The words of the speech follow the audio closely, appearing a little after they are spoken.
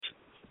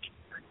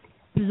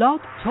Blog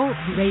Talk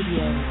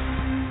Radio.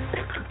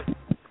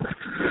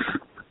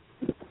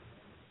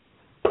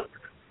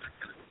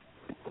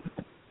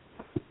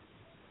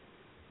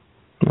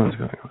 What's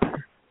going on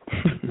here?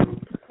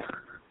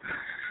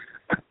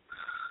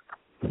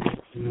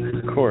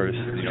 Of course,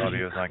 the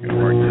audio's not going to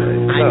work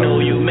today. So. I know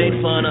you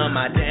made fun of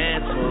my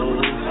dance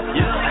moves.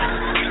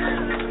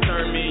 Yeah.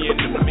 Turn me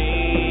into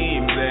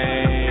memes.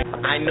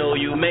 And I know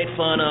you made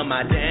fun of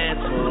my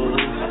dance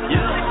moves.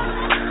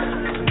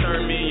 Yeah.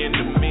 Turn me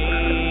into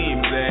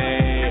memes.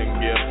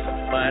 And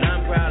yeah. But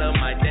I'm proud of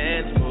my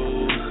dance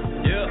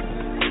moves.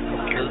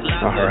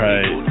 Yeah. All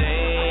right.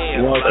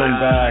 Welcome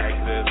back to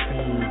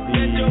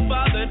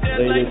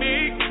the latest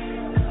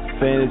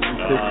Fantasy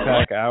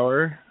Six-Pack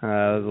Hour. It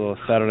was a little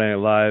Saturday Night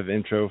Live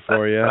intro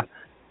for you. I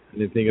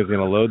didn't think it was going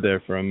to load there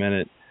for a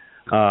minute.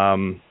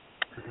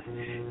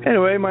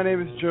 Anyway, my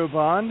name is Joe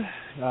Bond,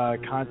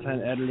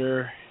 content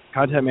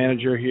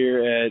manager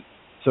here at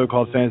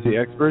So-Called Fantasy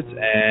Experts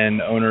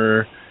and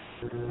owner,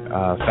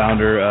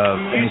 founder of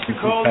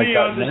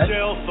FantasySixPack.net.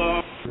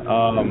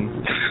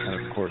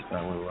 And of course,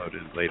 that one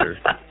loaded later.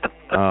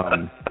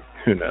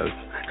 Who knows?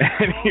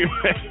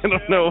 Anyway, I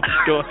don't know what's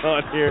going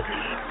on here.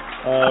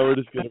 We're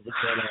just going to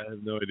pretend I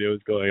have no idea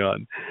what's going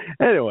on.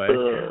 Anyway,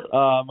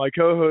 my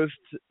co-host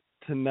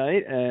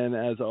tonight, and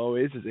as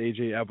always, is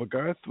A.J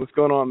Applegarth. What's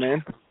going on,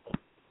 man?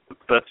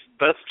 Best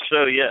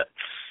show yet.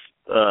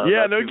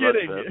 Yeah, no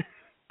kidding.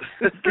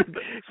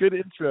 Good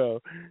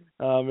intro.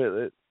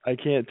 I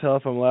can't tell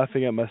if I'm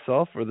laughing at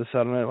myself or the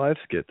Saturday Night Live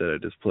skit that I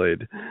just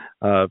played.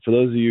 For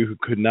those of you who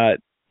could not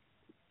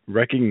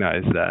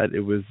recognize that,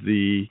 it was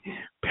the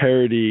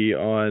parody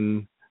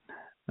on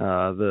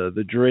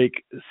the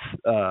Drake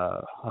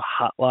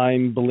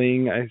Hotline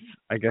Bling,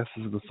 I guess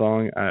is the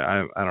song.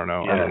 I don't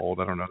know. Yeah. I'm old.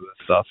 I don't know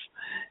this stuff.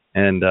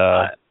 And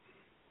I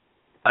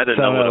didn't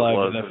know what it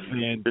was. A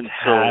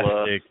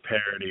fantastic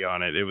parody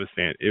on it. It was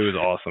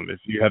awesome. If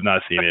you have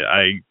not seen it,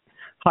 I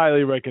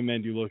highly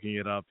recommend you looking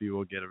it up. You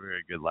will get a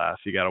very good laugh.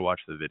 You got to watch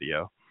the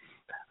video.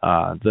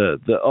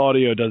 The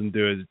audio doesn't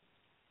do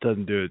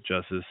it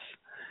justice.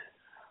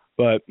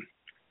 But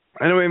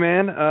anyway,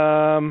 man.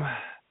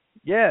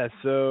 Yeah,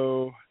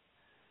 so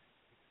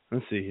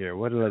let's see here.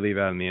 What did I leave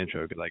out in the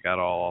intro? Because I got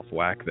all off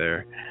whack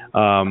there.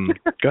 Go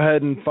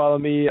ahead and follow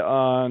me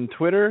on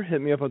Twitter. Hit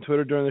me up on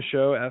Twitter during the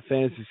show at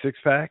Fantasy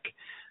Six-Pack.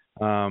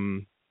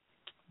 And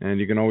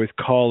you can always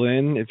call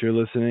in if you're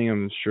listening.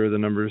 I'm sure the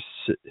number's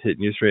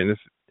hitting you straight in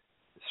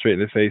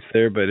the face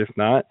there. But if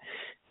not,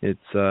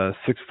 it's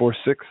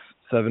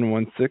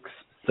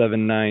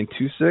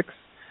 646-716-7926.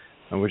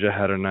 I wish I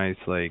had a nice,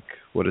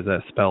 what does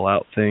that spell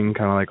out thing,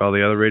 kind of like all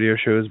the other radio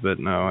shows, but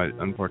no,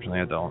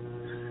 unfortunately I don't.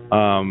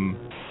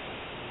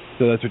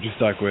 So that's what you're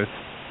stuck with.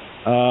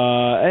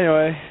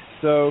 Anyway,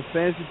 so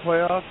fantasy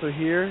playoffs are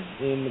here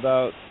in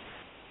about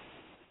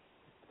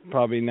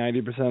probably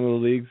 90% of the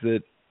leagues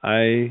that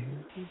I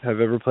have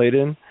ever played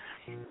in.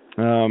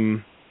 I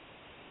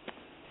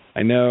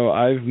know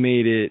I've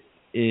made it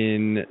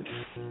in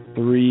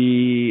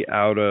 3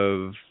 out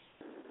of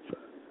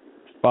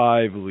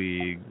 5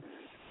 leagues.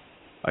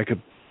 I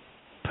could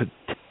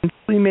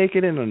potentially make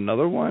it in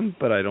another one,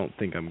 but I don't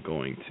think I'm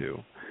going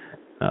to.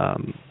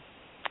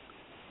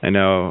 I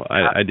know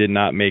I did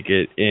not make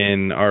it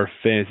in our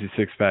Fantasy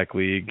Six-Pack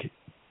League.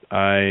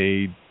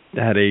 I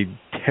had a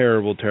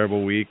terrible,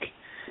 terrible week.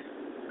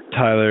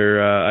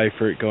 Tyler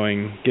Eifert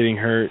getting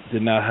hurt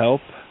did not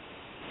help.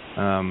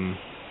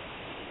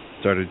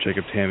 Started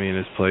Jacob Tammy in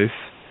his place.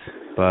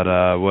 But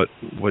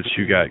what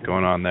you got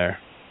going on there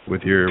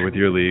with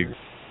your leagues?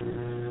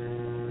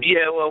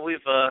 Yeah, well,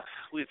 we've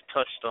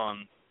touched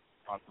on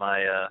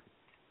my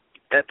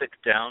epic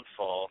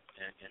downfall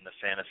in the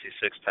Fantasy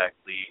Six-Pack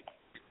League.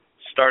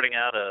 Starting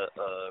out a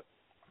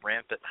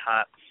rampant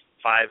hot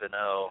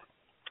 5-0,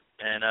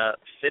 and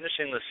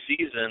finishing the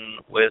season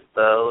with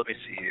let me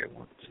see here,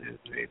 1, 2,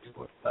 3,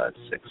 4, 5,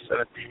 6,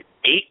 7,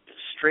 8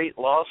 straight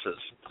losses.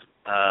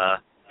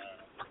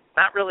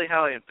 Not really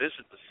how I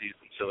envisioned the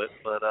season to it,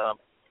 but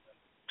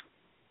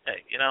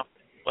hey,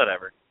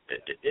 whatever.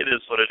 It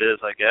is what it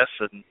is, I guess,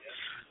 and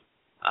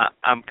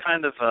I'm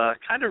kind of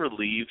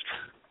relieved,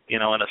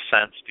 in a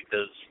sense,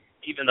 because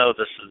even though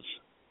this has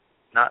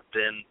not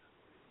been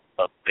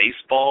a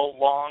baseball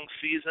long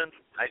season,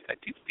 I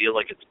do feel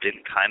like it's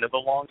been kind of a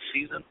long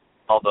season.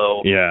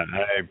 Although, yeah,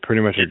 I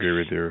pretty much agree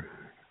with you.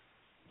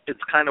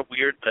 It's kind of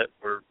weird that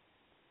we're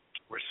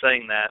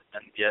saying that,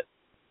 and yet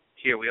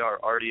here we are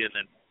already in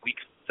week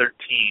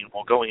 13,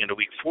 going into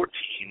week 14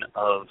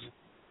 of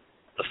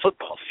the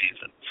football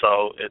season.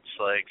 So it's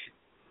like,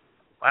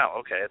 wow,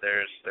 okay,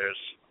 there's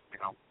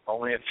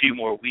only a few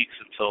more weeks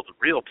until the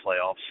real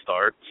playoffs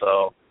start.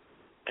 So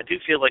I do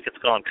feel like it's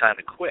gone kind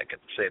of quick at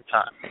the same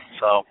time.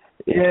 So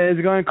yeah, it's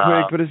gone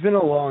quick, but it's been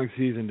a long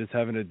season just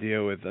having to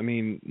deal with.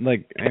 We've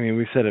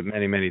said it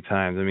many, many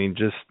times.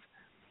 Just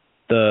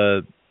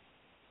the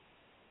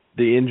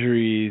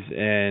injuries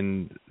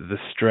and the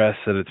stress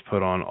that it's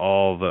put on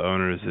all the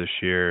owners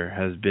this year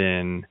has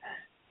been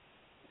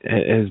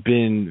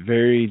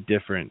very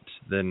different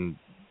than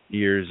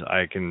years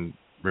I can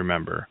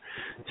remember.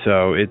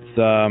 So it's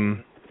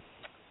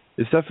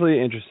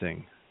definitely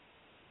interesting.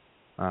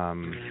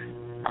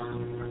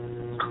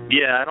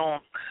 Yeah, I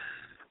don't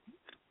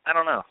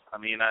know. I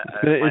mean,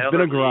 it's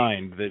been a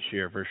grind this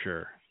year for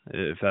sure,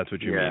 if that's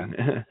what you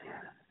mean.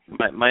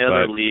 my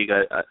other league,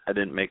 I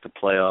didn't make the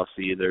playoffs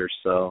either,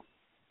 so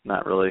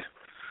not really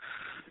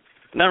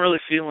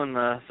feeling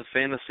the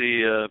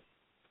fantasy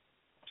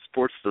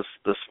sports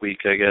this week,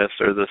 I guess,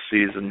 or this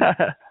season.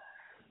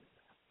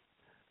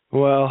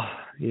 Well,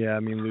 yeah, I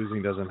mean,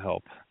 losing doesn't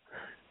help.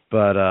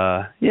 But,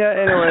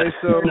 anyway,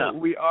 so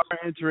we are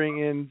entering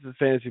into the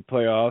fantasy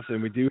playoffs,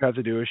 and we do have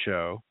to do a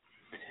show.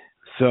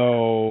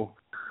 So,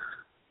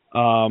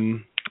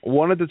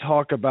 wanted to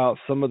talk about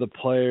some of the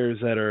players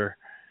that are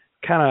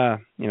kind of,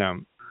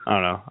 I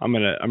don't know. I'm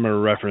gonna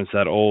reference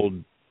that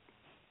old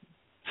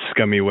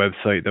scummy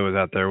website that was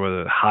out there,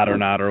 was it Hot or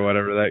Not or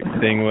whatever that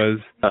thing was.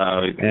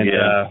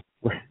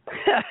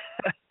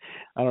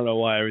 I don't know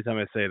why every time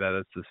I say that,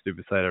 that's the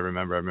stupid site I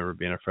remember. I remember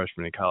being a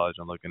freshman in college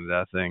and looking at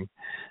that thing.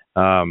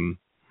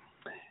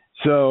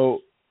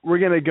 So we're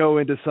gonna go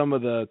into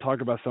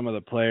talk about some of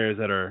the players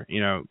that are,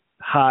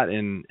 hot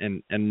and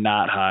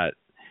not hot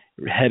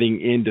heading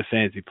into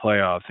fantasy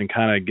playoffs, and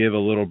kind of give a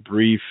little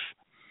brief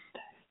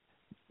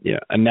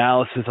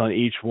analysis on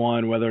each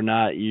one, whether or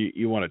not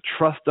you want to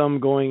trust them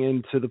going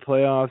into the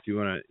playoffs, you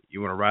want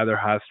to ride their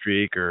hot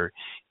streak, or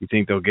you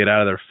think they'll get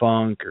out of their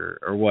funk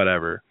or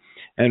whatever.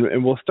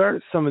 And we'll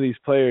start some of these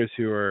players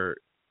who are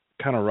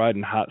kind of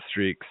riding hot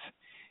streaks.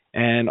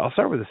 And I'll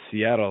start with the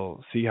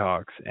Seattle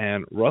Seahawks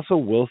and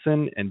Russell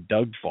Wilson and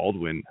Doug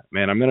Baldwin.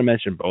 Man, I'm going to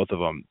mention both of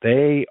them.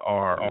 They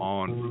are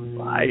on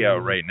fire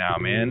right now,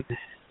 man.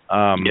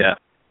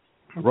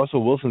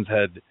 Russell Wilson's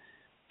had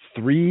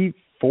 3-4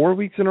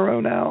 weeks in a row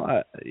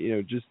now.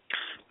 Just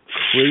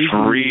crazy.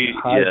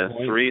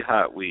 Three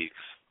hot weeks.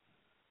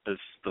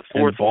 It's the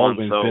fourth one.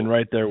 And Baldwin's been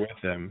right there with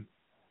him.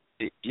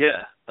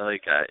 Yeah,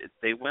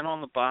 they went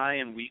on the bye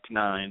in week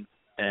 9,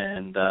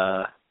 and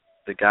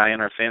the guy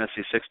in our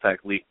fantasy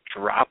six-pack league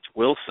dropped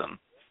Wilson,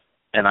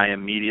 and I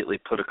immediately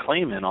put a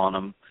claim in on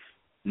him,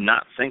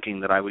 not thinking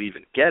that I would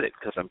even get it,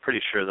 because I'm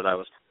pretty sure that I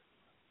was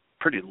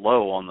pretty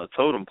low on the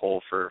totem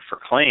pole for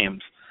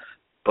claims,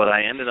 but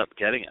I ended up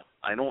getting him.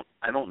 I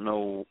don't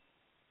know.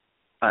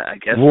 I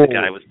guess the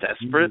guy was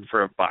desperate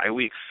for a bye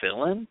week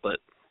fill-in, but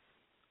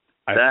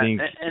I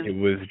think it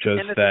was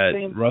just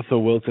that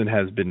Russell Wilson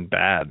has been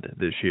bad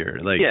this year.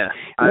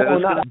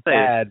 Not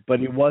bad, but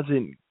he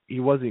wasn't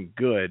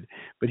good.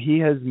 But he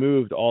has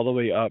moved all the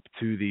way up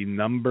to the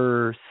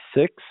number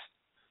 6.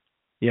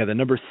 Yeah, the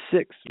number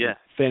 6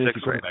 fantasy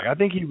quarterback. I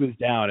think he was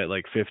down at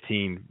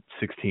 15,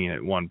 16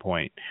 at one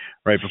point,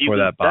 right before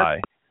that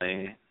bye.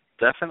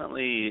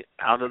 Definitely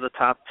out of the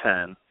top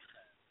 10,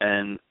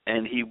 and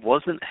he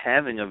wasn't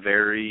having a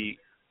very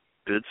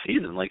good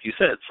season, like you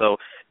said. So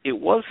it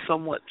was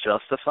somewhat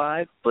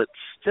justified, but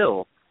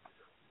still,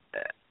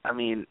 I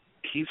mean,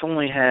 he's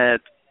only had,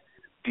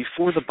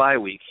 before the bye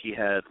week, he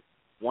had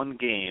one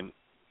game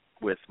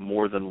with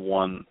more than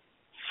one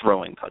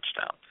throwing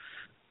touchdown.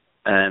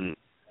 And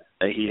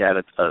he had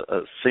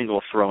a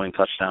single throwing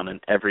touchdown in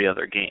every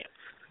other game.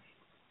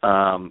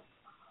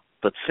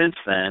 But since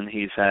then,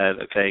 he's had,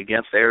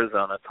 against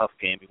Arizona, tough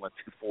game. He went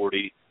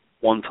 240,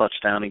 one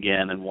touchdown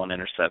again, and one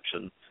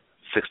interception,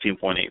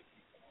 16.8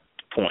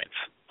 points.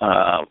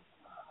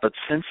 But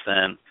since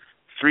then,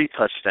 3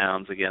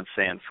 touchdowns against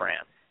San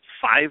Fran,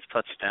 5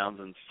 touchdowns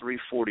and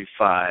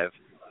 345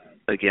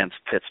 against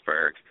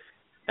Pittsburgh,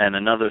 and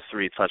another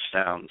 3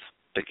 touchdowns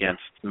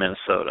against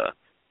Minnesota,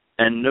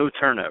 and no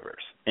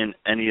turnovers in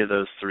any of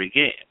those 3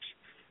 games.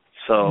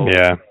 So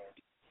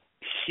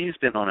he's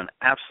been on an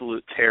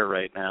absolute tear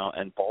right now,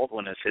 and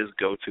Baldwin is his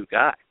go-to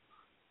guy.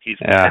 He's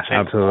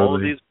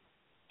pitching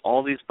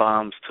all these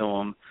bombs to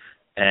him,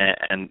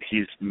 and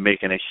he's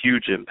making a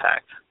huge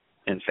impact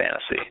in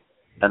fantasy.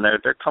 And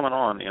they're coming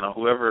on.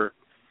 Whoever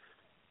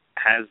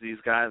has these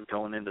guys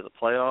going into the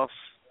playoffs,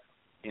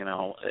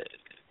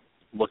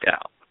 look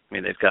out. I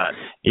mean, they've got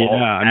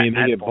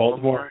they get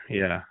Baltimore,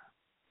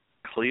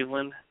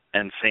 Cleveland,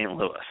 and St.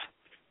 Louis.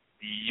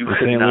 You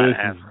could not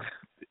have.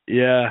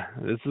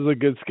 This is a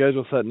good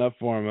schedule setting up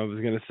for him. I was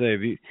going to say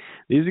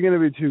these are going to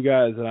be 2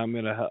 guys that I'm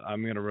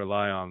going to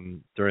rely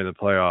on during the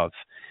playoffs.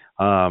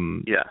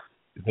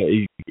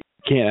 You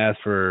can't ask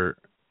for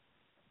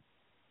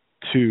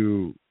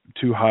two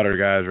hotter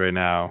guys right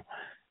now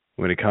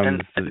when it comes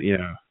to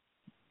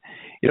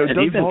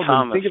and even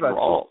Thomas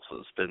Rawls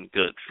has been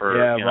good for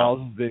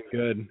Rawls has been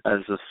good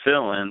as a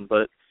fill-in,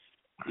 but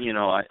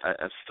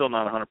I'm still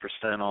not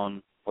 100%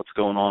 on what's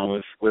going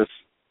on with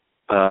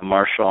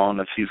Marshall and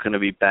if he's going to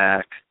be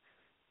back.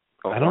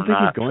 I don't think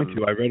he's going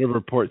to. I read a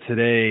report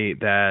today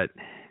that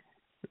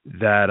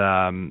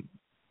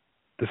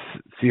the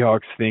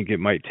Seahawks think it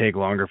might take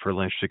longer for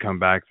Lynch to come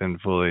back than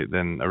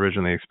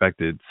originally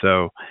expected.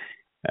 So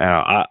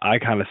I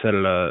kind of said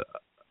it a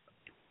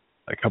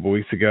couple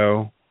weeks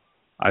ago.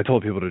 I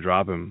told people to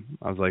drop him.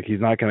 I was like, he's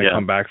not going to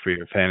come back for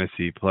your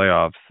fantasy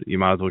playoffs. You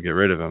might as well get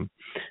rid of him.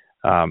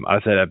 I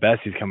said at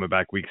best he's coming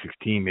back week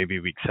 16, maybe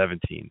week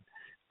 17.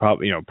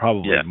 Probably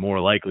more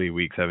likely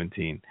week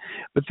 17.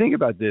 But think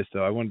about this,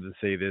 though. I wanted to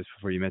say this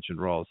before you mentioned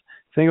Rawls.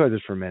 Think about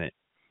this for a minute.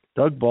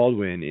 Doug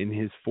Baldwin, in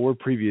his 4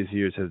 previous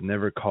years, has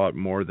never caught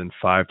more than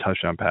 5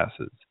 touchdown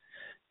passes.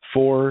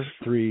 4,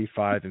 3,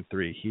 5, and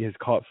 3. He has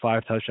caught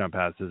 5 touchdown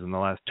passes in the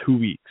last 2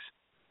 weeks.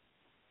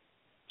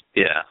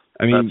 Yeah.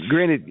 I mean,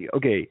 granted,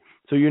 okay,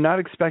 so you're not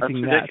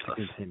expecting that to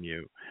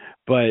continue.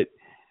 But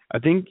I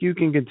think you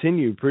can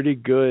continue pretty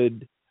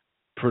good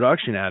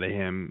production out of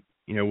him,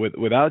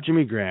 without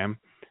Jimmy Graham.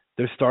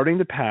 They're starting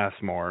to pass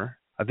more.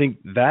 I think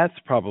that's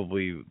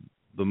probably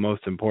the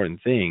most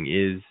important thing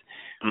is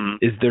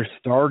they're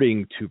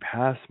starting to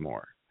pass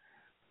more,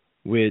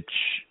 which,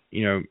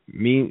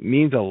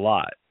 means a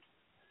lot.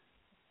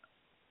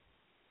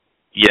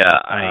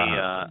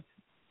 Yeah,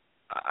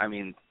 I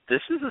mean,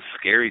 this is a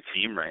scary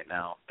team right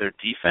now. Their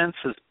defense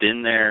has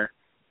been there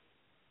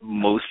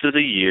most of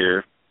the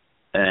year,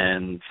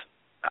 and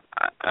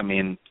I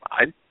mean,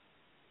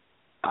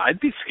 I'd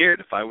be scared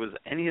if I was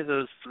any of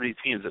those 3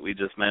 teams that we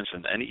just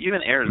mentioned, and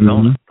even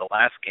Arizona. The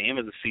last game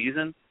of the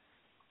season,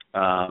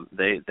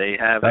 they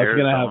have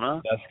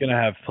Arizona. That's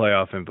gonna have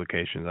playoff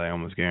implications. I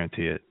almost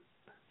guarantee it.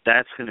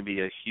 That's going to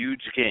be a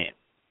huge game,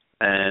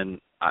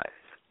 and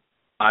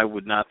I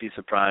would not be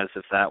surprised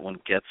if that one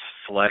gets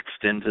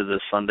flexed into the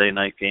Sunday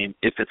night game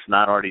if it's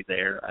not already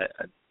there.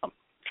 I'm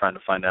trying to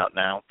find out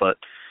now, but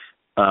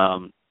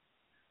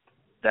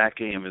that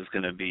game is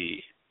going to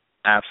be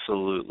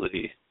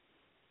absolutely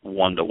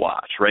one to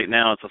watch. Right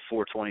now it's a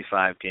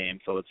 4:25 game,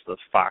 so it's the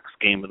Fox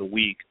game of the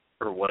week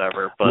or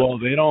whatever. But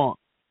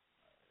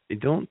I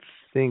don't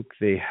think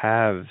they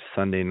have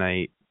Sunday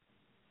night.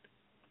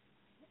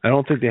 I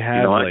don't think they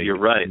have. You're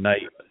right.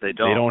 Night. They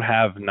don't. They don't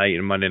have night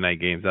and Monday night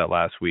games that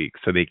last week,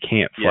 so they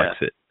can't flex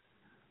it.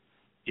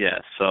 Yeah,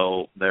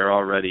 so they're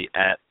already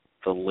at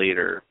the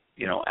later,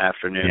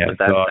 afternoon. Yeah, but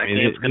that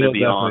game's going to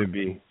be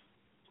on.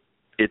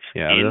 It's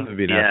it'll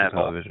be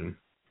national television,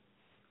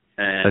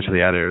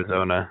 especially at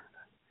Arizona.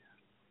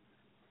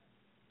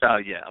 Oh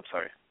yeah, I'm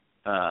sorry.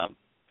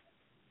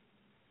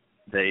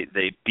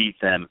 They beat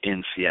them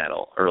in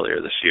Seattle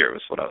earlier this year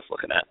was what I was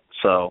looking at.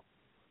 So,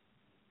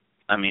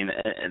 I mean,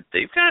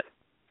 they've got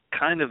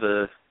kind of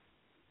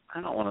I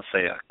don't want to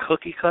say a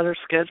cookie cutter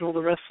schedule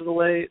the rest of the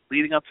way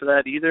leading up to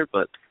that either,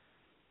 but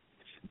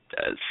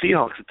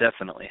Seahawks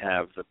definitely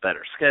have the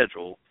better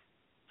schedule.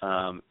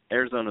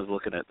 Arizona's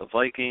looking at the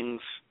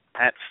Vikings,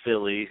 at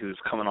Philly, who's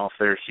coming off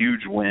their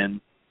huge win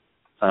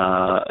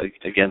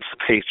against the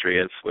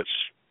Patriots, which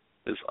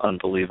is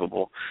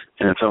unbelievable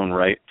in its own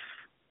right.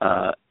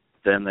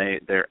 Then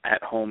they're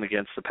at home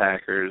against the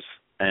Packers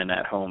and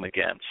at home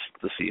against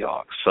the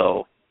Seahawks.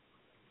 So,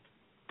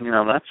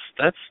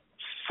 that's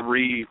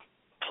 3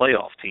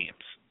 playoff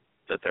teams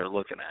that they're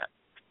looking at,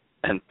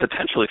 and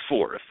potentially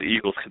 4 if the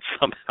Eagles can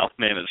somehow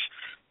manage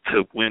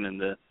to win in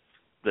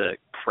the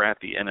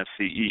crappy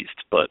NFC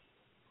East. But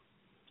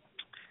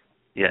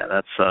yeah,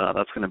 that's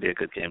going to be a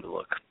good game to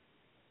look.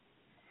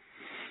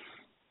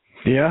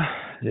 Yeah,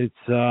 it's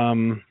that's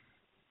going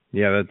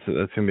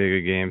to be a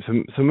good game.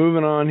 So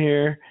moving on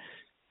here,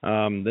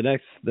 the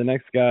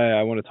next guy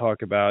I want to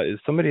talk about is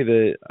somebody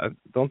that I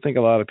don't think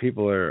a lot of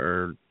people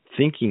are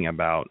thinking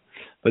about,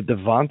 but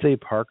Devontae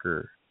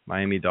Parker,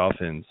 Miami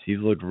Dolphins. He's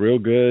looked real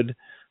good.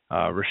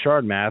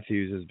 Rashard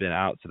Matthews has been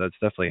out, so that's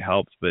definitely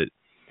helped. But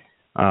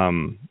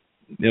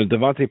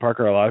Devontae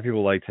Parker, a lot of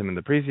people liked him in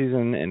the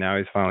preseason, and now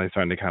he's finally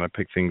starting to kind of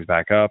pick things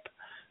back up,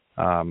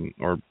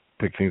 or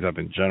pick things up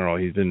in general.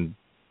 He's been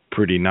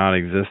pretty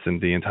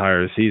non-existent the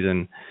entire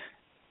season,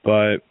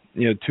 but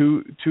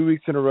 2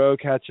 weeks in a row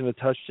catching a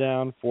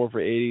touchdown, 4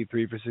 for 80,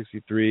 3 for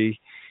 63.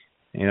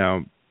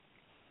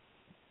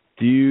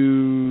 Do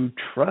you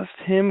trust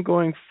him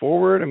going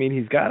forward? I mean,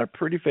 he's got a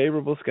pretty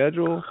favorable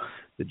schedule.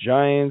 The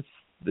Giants,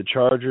 the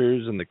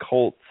Chargers, and the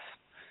Colts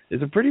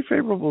is a pretty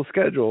favorable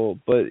schedule,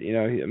 but he's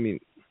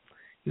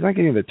not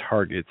getting the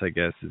targets, I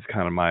guess, is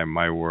kind of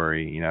my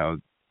worry.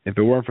 If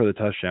it weren't for the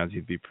touchdowns,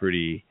 he'd be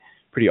pretty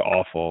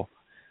awful.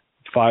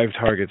 5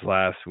 targets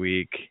last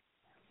week,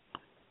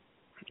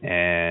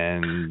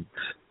 and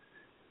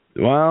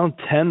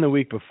 10 the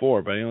week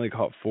before, but he only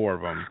caught 4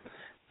 of them.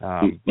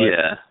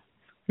 Yeah.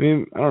 I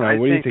mean, I don't know.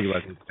 What do you think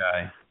about this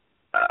guy?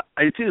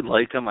 I do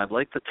like him. I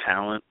like the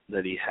talent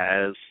that he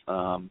has.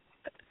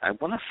 I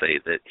want to say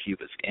that he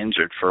was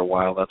injured for a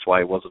while. That's why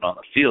he wasn't on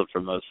the field for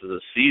most of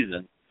the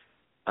season.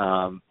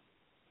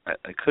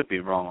 I could be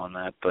wrong on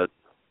that, but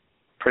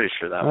pretty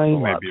sure that was a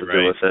lot to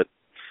do with it.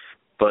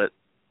 But,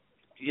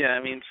 yeah,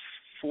 I mean,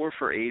 4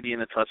 for 80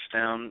 and a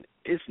touchdown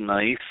is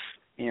nice.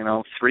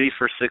 3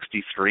 for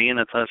 63 and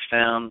a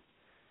touchdown,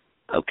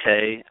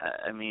 okay.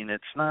 I mean,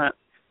 it's not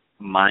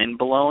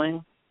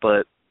mind-blowing,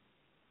 but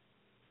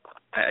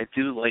I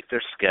do like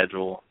their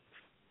schedule.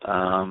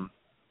 I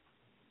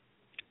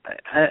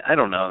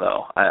don't know,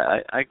 though.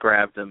 I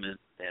grabbed him in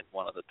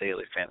one of the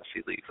daily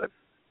fantasy leagues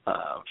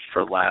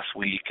for last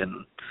week,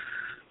 and,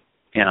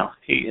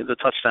 the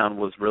touchdown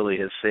was really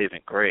his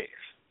saving grace.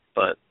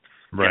 But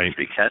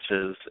 3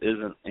 catches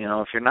isn't,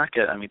 if you're not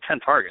getting, 10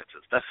 targets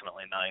is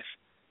definitely nice.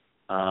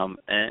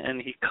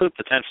 And he could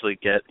potentially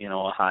get,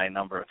 a high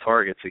number of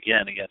targets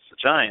again against the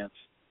Giants,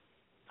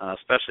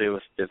 especially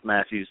if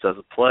Matthews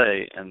doesn't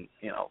play. And,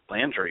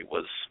 Landry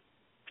was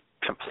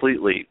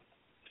completely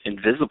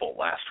invisible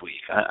last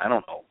week. I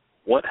don't know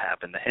what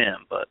happened to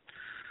him, but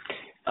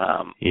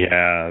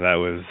yeah, that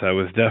was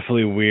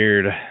definitely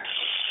weird.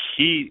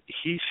 He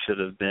should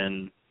have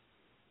been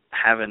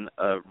having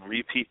a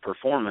repeat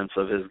performance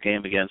of his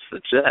game against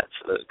the Jets,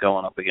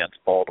 going up against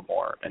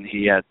Baltimore, and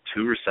he had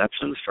 2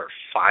 receptions for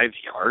 5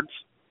 yards.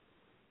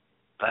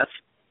 That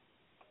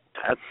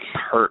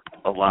hurt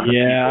a lot of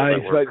people.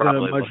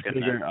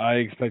 I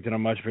expected a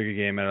much bigger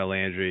game out of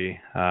Landry,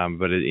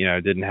 but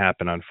it didn't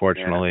happen,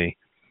 unfortunately.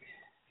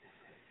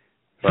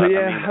 Yeah. So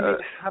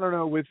I don't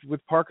know. With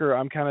Parker,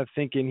 I'm kind of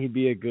thinking he'd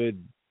be a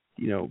good,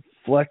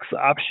 flex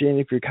option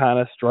if you're kind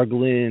of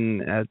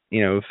struggling at,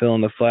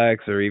 filling the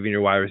flex, or even your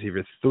wide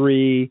receiver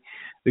 3.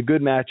 The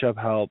good matchup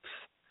helps,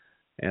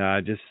 and I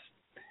just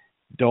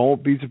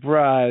don't be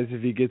surprised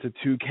if he gets a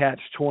 2-catch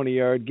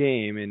 20-yard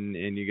game and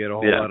you get a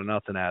whole lot of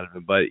nothing out of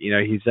him. But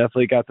he's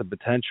definitely got the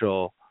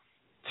potential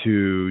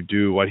to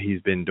do what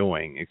he's been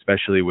doing,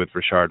 especially with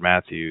Rashard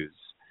Matthews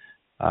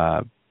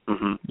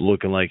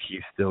looking like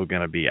he's still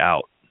going to be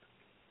out.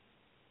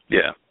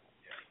 Yeah.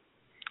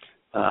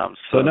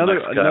 So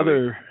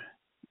another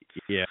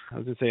I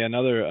was gonna say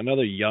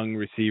another young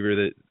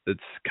receiver that's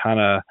kind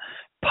of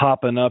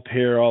popping up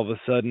here all of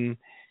a sudden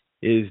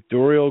is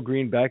Dorial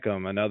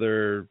Green-Beckham,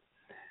 another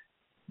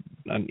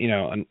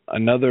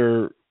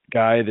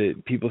guy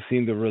that people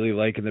seem to really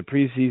like in the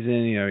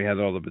preseason. He had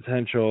all the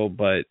potential,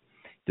 but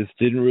just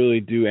didn't really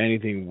do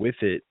anything with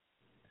it.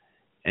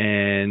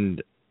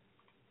 And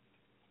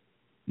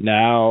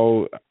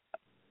now,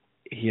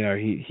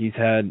 he's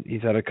had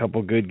a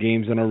couple good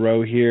games in a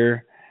row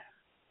here,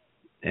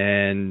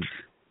 and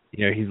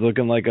he's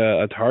looking like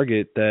a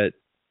target that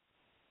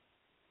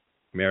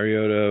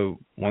Mariota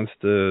wants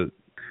to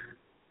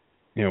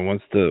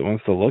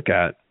look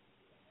at.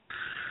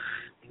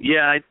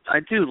 Yeah, I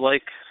do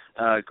like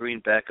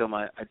Green-Beckham.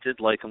 I did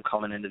like him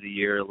coming into the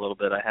year a little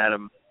bit. I had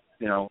him,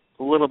 a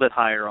little bit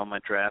higher on my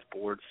draft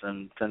boards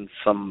than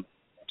some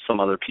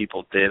other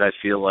people did, I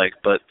feel like.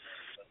 But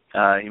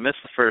he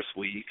missed the first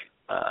week.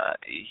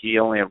 He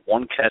only had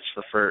 1 catch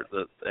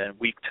in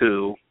week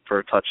 2 for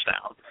a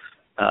touchdown.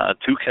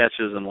 2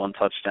 catches and 1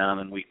 touchdown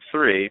in week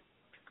 3.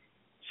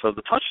 So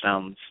the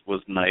touchdowns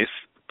was nice,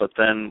 but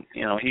then,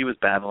 he was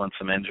battling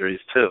some injuries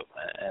too.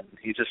 And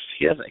he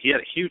had a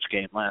huge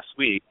game last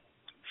week,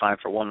 5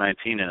 for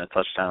 119 and a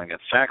touchdown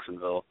against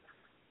Jacksonville,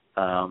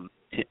 in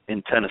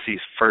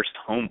Tennessee's first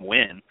home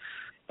win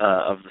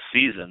of the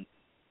season.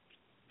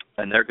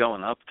 And they're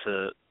going up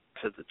to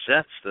the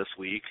Jets this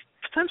week,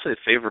 potentially a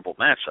favorable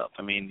matchup.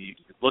 I mean, you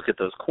look at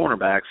those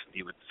cornerbacks, and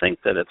you would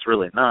think that it's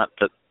really not,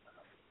 but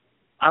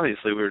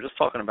obviously we were just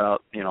talking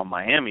about,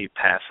 Miami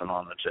passing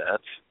on the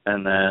Jets,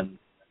 and then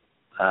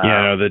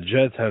the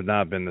Jets have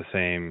not been the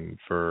same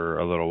for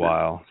a little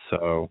while,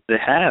 so they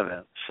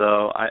haven't.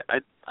 So I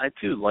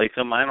do like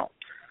him.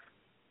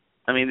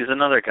 He's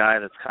another guy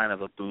that's kind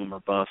of a boom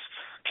or bust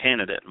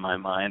candidate in my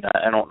mind.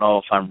 I don't know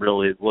if I'm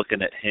really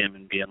looking at him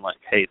and being like,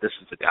 hey, this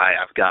is the guy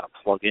I've got to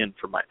plug in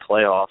for my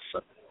playoffs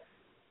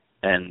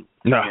and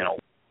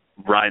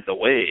ride the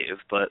wave.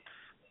 But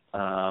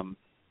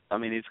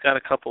he's got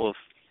a couple of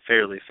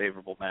fairly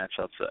favorable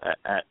matchups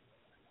at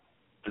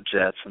the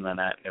Jets and then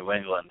at New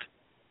England.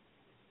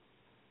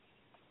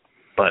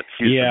 But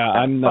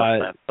I'm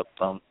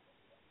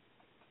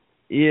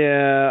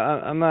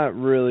not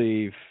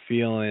really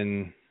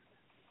feeling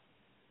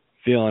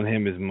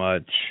him as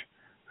much.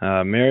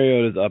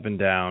 Mariota's up and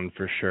down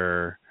for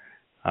sure,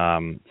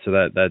 so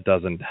that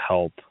doesn't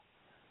help.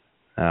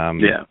 But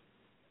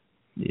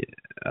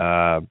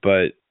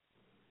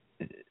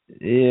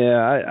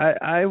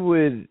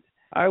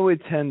I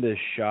would tend to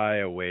shy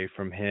away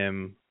from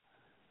him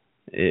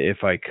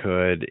if I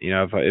could.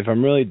 If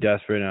I'm really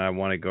desperate and I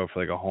want to go for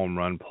like a home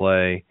run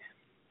play,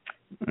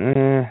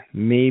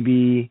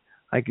 maybe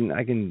I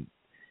can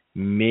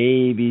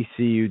maybe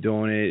see you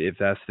doing it if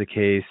that's the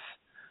case.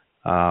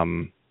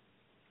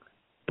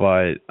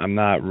 But I'm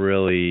not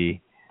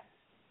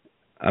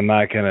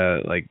gonna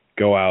like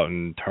go out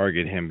and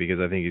target him because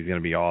I think he's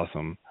gonna be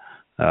awesome.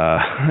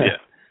 Not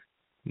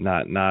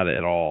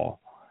at all.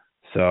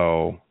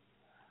 So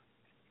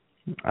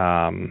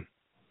I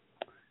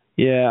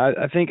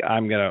think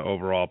I'm gonna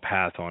overall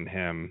pass on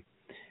him.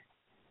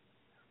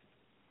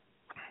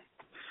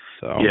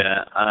 So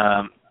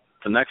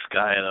the next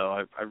guy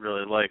though, I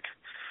really like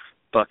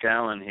Buck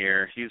Allen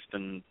here. He's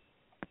been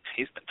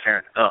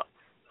tearing it up.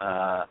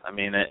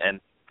 And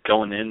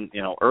going in,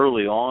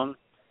 early on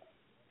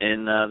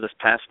in this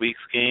past week's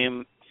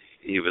game,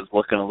 he was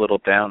looking a little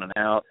down and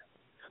out.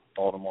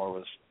 Baltimore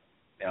was,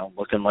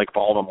 looking like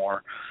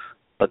Baltimore,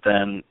 but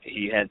then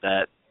he had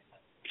that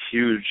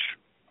huge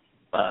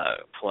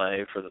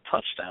play for the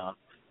touchdown.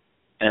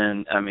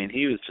 And,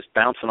 he was just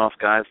bouncing off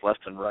guys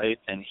left and right,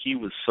 and he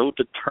was so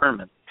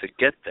determined to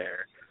get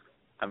there.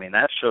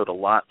 That showed a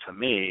lot to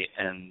me,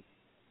 and,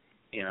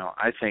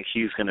 I think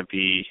he's going to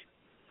be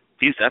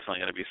he's definitely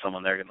going to be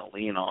someone they're going to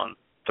lean on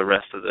the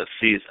rest of this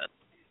season,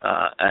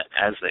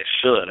 as they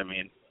should. I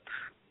mean,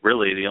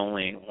 really the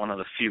only one of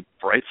the few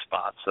bright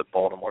spots that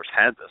Baltimore's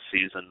had this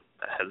season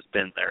has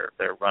been their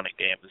running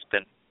game has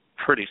been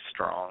pretty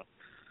strong.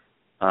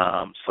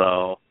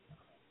 So,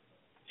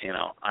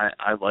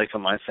 I like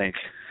him. I think,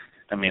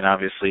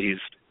 obviously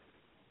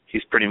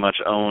he's pretty much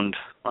owned,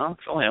 well,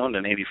 it's only owned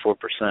in 84%.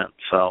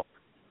 So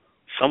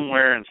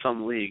somewhere in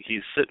some league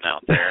he's sitting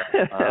out there.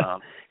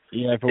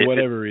 Yeah, for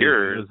whatever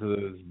reason, those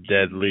are those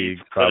dead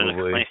leagues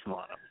probably.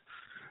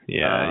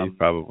 Yeah, he's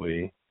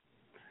probably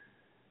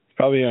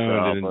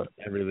owned in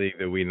every league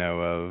that we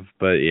know of.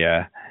 But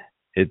yeah,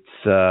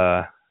 it's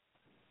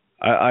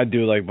I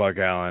do like Buck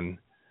Allen.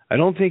 I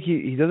don't think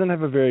he doesn't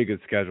have a very good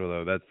schedule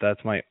though.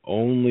 That's my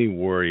only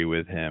worry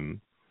with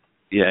him.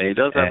 Yeah, he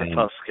does have a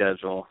tough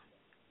schedule.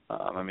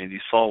 You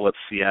saw what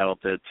Seattle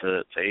did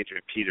to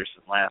Adrian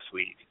Peterson last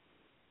week.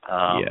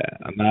 I'm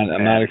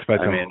not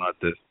expecting a lot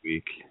this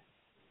week.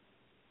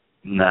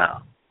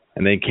 No.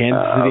 And then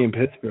Kansas City and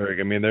Pittsburgh.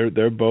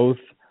 They're both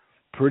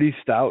pretty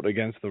stout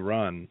against the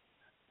run.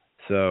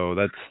 So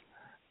that's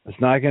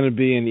not going to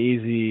be an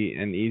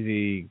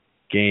easy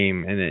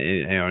game and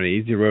an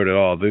easy road at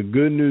all. The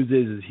good news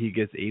is he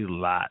gets a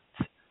lot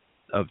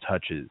of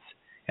touches,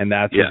 and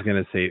that's what's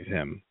going to save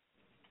him.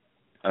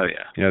 Oh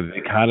yeah.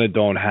 They kind of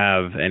don't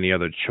have any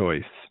other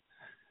choice.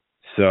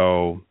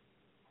 So,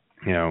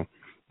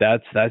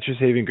 that's your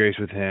saving grace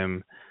with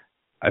him.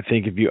 I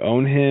think if you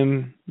own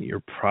him,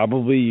 you're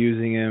probably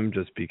using him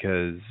just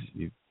because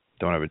you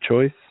don't have a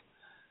choice.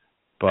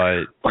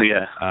 But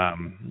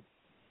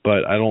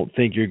but I don't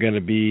think you're going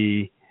to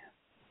be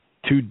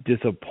too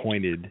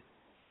disappointed.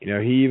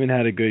 He even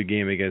had a good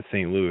game against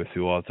St. Louis,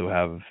 who also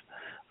have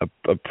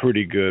a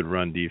pretty good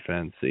run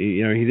defense.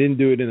 He didn't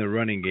do it in the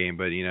running game,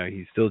 but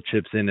he still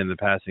chips in the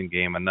passing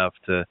game enough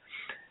to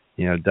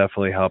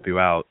definitely help you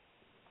out.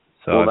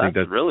 So I think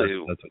that's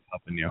what's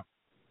helping you.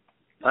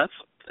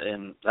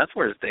 That's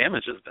where his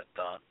damage has been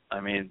done.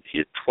 He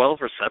had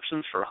 12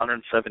 receptions for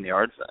 107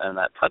 yards and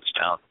that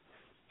touchdown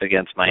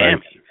against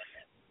Miami.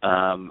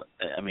 Right.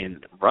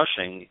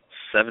 Rushing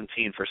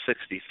 17 for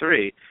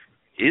 63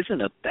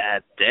 isn't a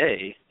bad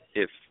day.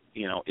 If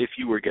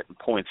you were getting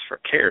points for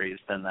carries,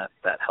 then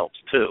that helps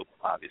too,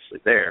 obviously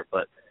there.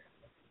 But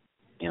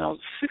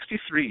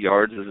 63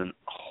 yards isn't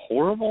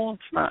horrible.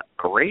 It's not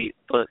great,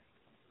 but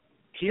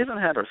he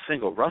hasn't had a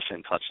single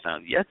rushing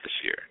touchdown yet this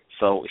year.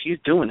 So he's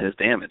doing his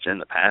damage in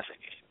the passing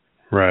game.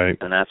 Right.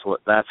 And that's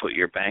what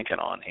you're banking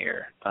on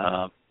here.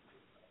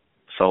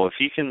 So if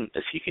he can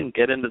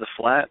get into the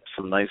flat,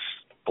 some nice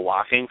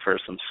blocking for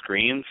some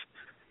screens,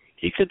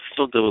 he could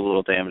still do a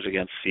little damage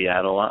against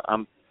Seattle.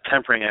 I'm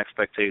tempering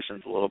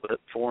expectations a little bit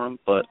for him,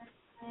 but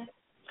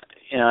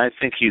I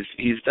think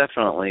he's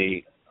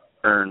definitely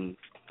earned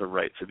the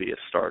right to be a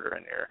starter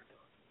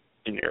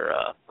in your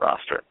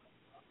roster.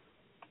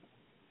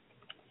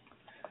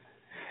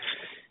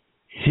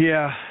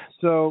 Yeah.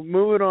 So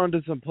moving on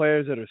to some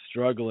players that are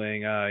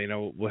struggling,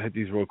 we'll hit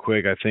these real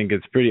quick. I think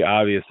it's pretty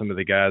obvious some of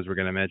the guys we're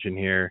going to mention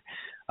here.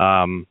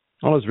 I'll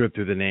just rip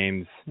through the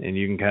names, and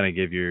you can kind of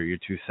give your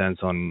 2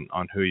 cents on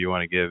who you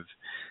want to give.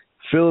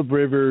 Phillip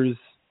Rivers,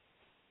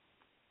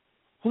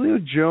 Julio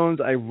Jones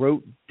I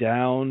wrote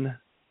down,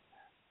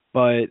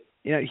 but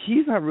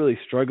he's not really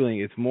struggling.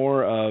 It's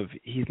more of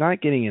he's not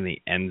getting in the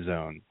end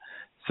zone.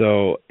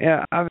 So,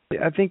 I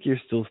think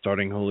you're still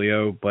starting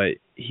Julio, but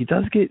he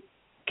does get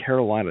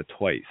Carolina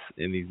twice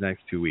in these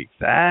next 2 weeks.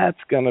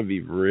 That's going to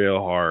be real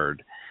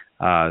hard.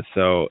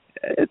 So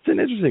it's an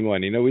interesting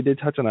one. We did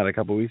touch on that a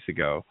couple weeks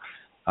ago.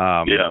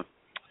 Todd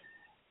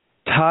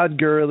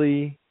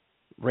Gurley,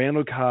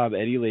 Randall Cobb,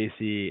 Eddie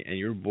Lacy, and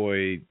your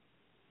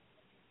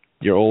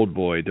old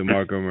boy,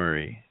 DeMarco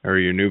Murray, or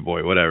your new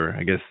boy, whatever.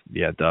 I guess,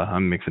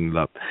 I'm mixing it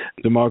up.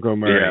 DeMarco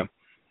Murray.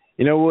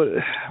 Yeah.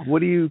 What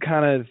do you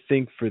kind of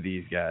think for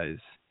these guys?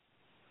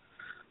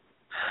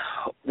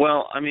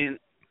 Well,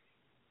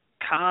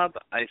 Cobb,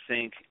 I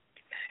think,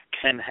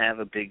 can have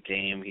a big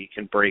game. He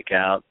can break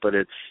out, but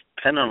it's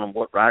dependent on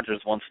what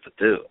Rodgers wants to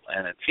do.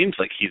 And it seems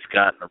like he's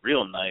gotten a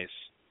real nice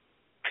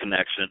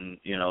connection,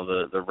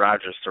 the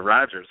Rodgers to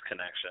Rodgers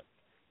connection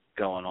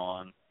going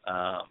on.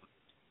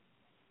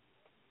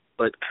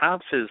 But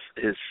Cobb's his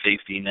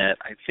safety net.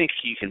 I think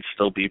he can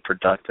still be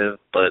productive,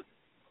 but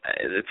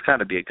it's got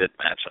to be a good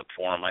matchup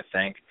for him, I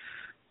think.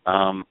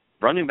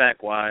 Running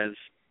back wise,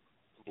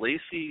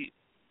 Lacy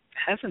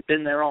hasn't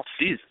been there all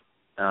season.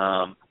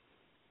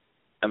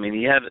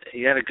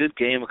 He had a good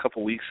game a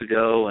couple weeks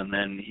ago, and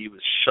then he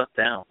was shut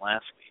down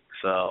last week.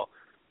 So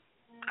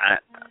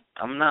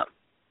I'm not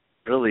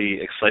really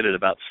excited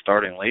about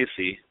starting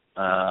Lacy.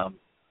 I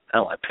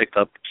picked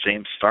up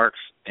James Starks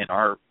in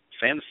our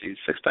fantasy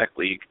 6-pack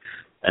league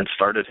and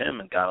started him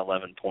and got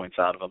 11 points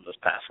out of him this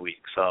past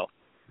week. So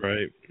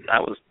right,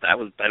 that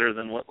was better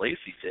than what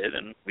Lacy did,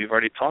 and we've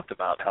already talked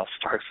about how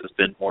Starks has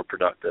been more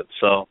productive.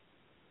 So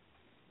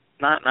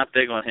not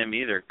big on him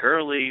either.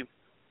 Gurley,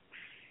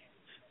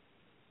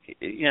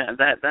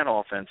 that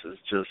offense is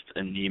just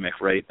anemic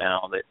right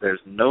now.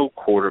 There's no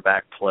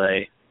quarterback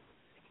play.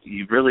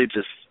 you really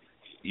just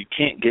you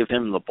can't give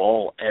him the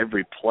ball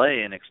every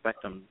play and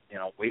expect him,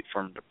 wait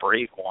for him to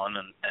break one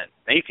and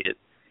make it.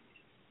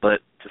 But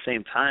at the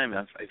same time,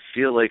 I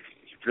feel like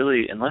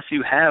really, unless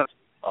you have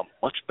a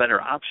much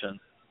better option,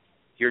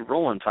 you're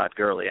rolling Todd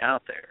Gurley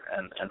out there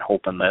and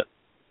hoping that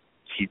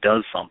he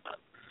does something,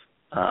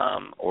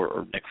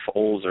 or Nick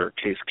Foles or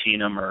Case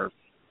Keenum or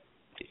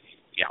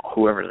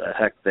whoever the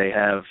heck they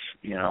have,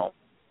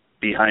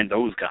 behind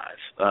those guys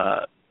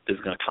is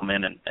going to come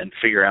in and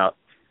figure out,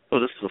 oh,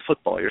 this is a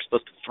football. You're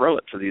supposed to throw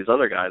it to these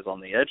other guys on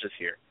the edges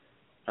here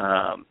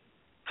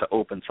to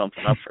open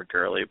something up for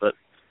Gurley. But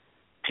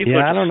people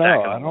are just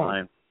stacking the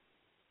line.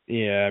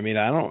 Yeah, I mean,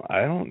 I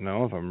don't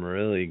know if I'm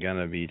really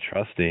gonna be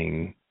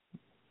trusting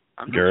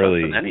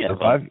Gurley.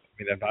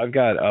 If I've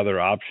got other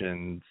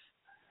options,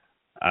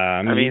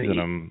 I'm using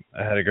them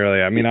ahead of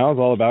Gurley. I mean, I was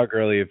all about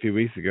Gurley a few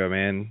weeks ago,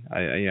 man.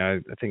 I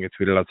think I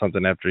tweeted out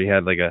something after he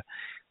had he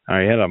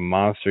had a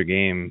monster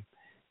game,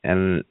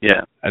 and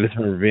I just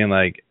remember being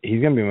like,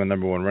 he's gonna be my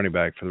number one running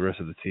back for the rest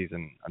of the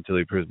season until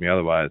he proves me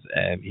otherwise,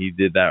 and he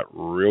did that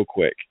real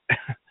quick.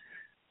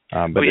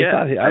 But it's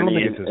not, I don't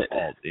think it's his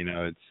fault.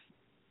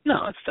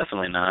 No, it's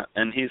definitely not.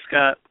 And he's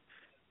got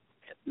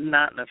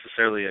not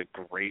necessarily a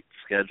great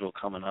schedule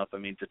coming up. I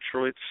mean,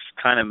 Detroit's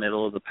kind of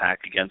middle of the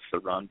pack against the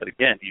run, but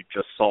again, you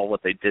just saw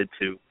what they did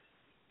to,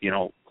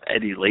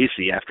 Eddie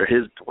Lacy after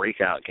his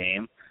breakout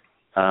game.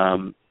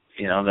 Then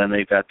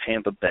they've got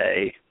Tampa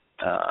Bay,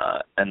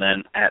 and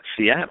then at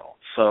Seattle.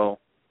 So,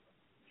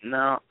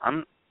 no,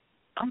 I'm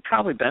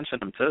probably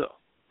benching him too.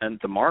 And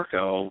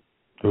DeMarco,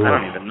 I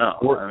don't even know.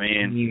 I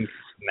mean,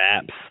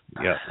 snaps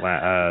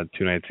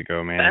 2 nights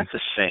ago, man. That's a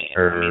shame.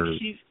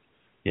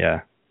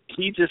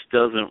 He just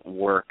doesn't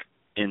work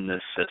in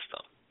this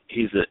system.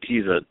 He's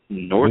a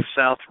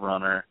north-south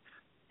runner,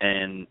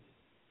 and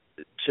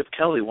Chip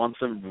Kelly wants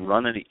him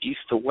running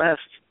east to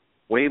west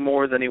way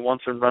more than he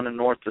wants him running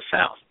north to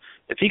south.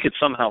 If he could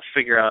somehow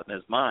figure out in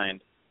his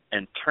mind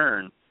and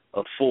turn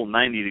a full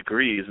 90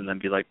 degrees and then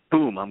be like,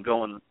 boom, I'm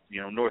going,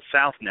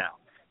 north-south now,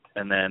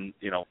 and then,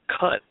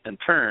 cut and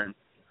turn,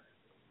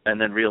 and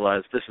then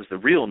realize this is the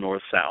real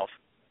north-south,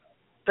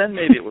 then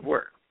maybe it would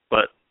work.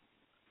 But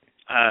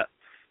I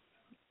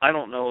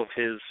don't know if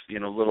his,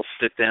 little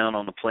sit-down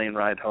on the plane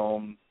ride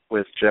home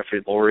with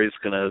Jeffrey Lurie is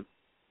going to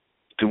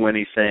do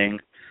anything.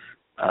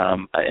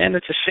 And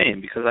it's a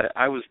shame because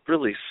I was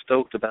really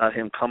stoked about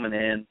him coming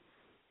in.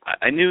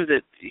 I knew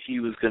that he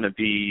was going to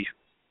be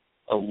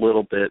a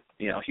little bit,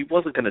 he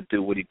wasn't going to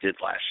do what he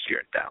did last year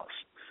at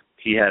Dallas.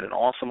 He had an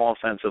awesome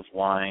offensive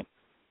line.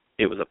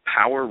 It was a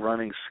power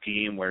running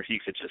scheme where he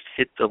could just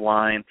hit the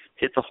line,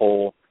 hit the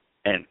hole,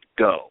 and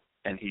go.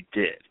 And he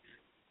did.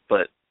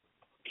 But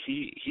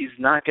he's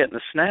not getting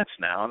the snaps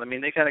now. I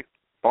mean, they got a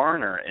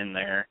Barner in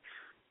there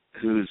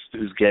who's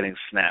getting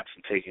snaps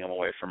and taking them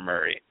away from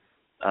Murray.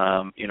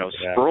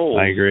 Sproles,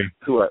 I agree.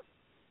 Who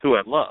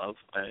I love.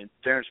 I mean,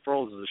 Darren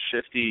Sproles is a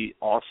shifty,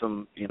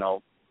 awesome,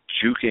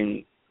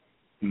 juking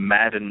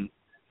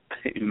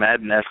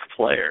Madden-esque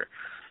player.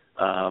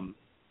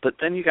 But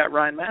then you got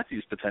Ryan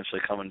Matthews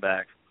potentially coming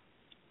back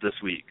this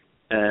week,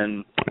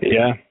 and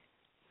it's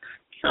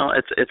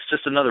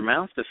just another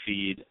mouth to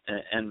feed.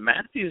 And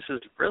Matthews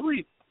is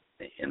really,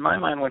 in my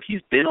mind, when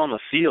he's been on the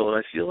field,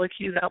 I feel like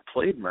he's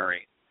outplayed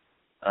Murray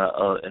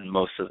in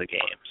most of the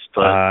games.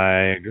 But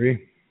I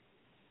agree.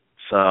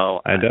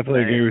 So I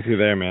definitely agree with you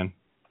there, man.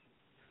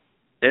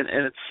 And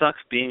it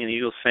sucks being an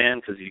Eagles fan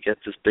because you get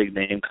this big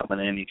name coming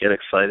in, you get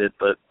excited,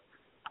 but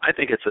I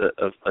think it's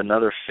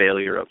another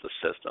failure of the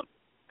system.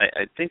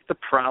 I think the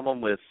problem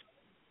with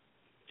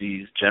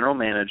these general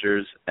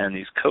managers and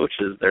these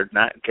coaches, they're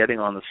not getting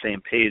on the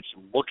same page,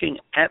 looking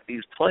at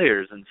these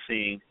players and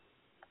seeing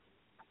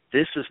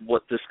this is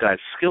what this guy's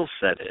skill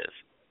set is.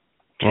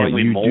 Can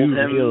we mold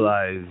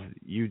him?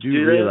 You do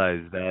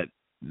realize that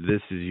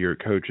this is your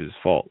coach's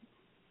fault.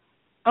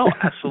 Oh,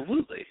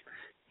 absolutely.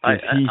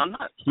 I'm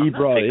not taking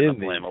the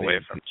blame away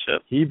from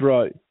Chip. He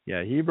brought in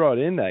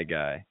that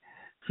guy.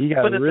 He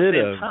got rid of. But at the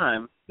same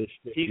time,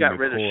 he got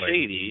rid of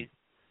Shady.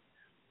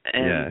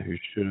 And who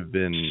should have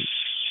been.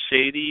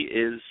 Shady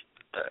is.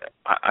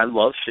 I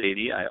love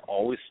Shady. I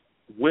always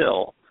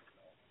will.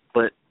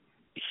 But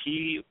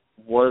he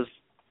was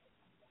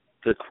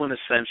the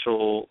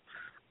quintessential.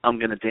 I'm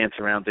going to dance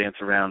around,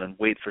 and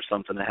wait for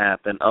something to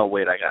happen. Oh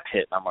wait, I got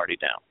hit. I'm already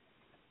down.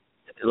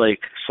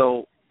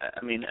 So.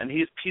 I mean, and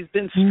he's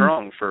been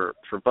strong for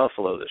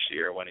Buffalo this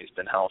year when he's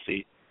been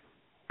healthy,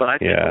 but I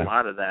think a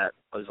lot of that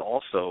is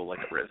also like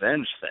a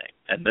revenge thing.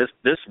 And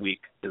this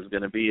week is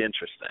going to be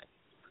interesting,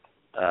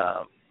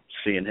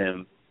 seeing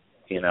him,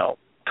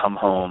 come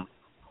home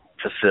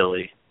to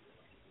Philly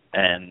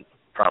and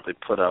probably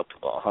put up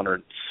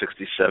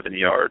 167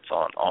 yards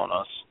on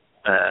us.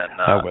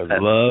 And I would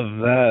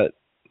love that.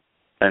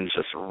 And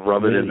just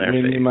rub it in their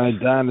face. Maybe my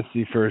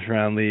dynasty first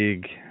round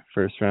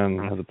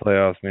of the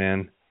playoffs,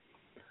 man.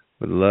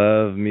 Would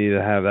love me to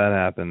have that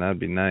happen. That'd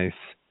be nice.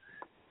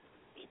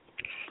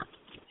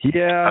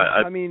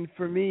 Yeah, I mean,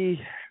 for me,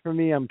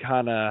 I'm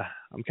kind of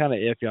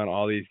iffy on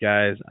all these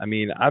guys. I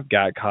mean, I've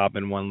got Cobb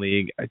in one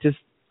league.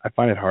 I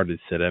find it hard to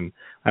sit him.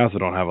 I also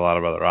don't have a lot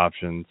of other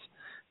options.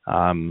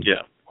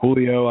 Yeah.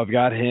 Julio, I've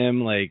got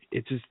him. Like,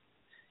 it's just,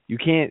 you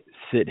can't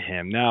sit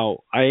him. Now,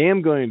 I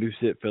am going to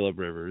sit Phillip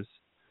Rivers.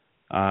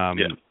 I've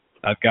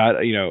got,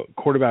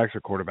 quarterbacks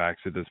are quarterbacks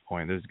at this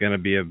point. There's going to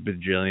be a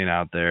bajillion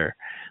out there.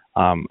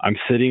 I'm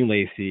sitting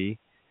Lacy.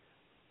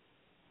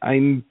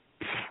 I'm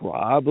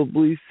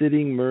probably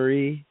sitting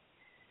Murray.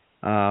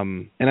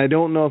 And I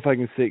don't know if I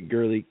can sit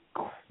Gurley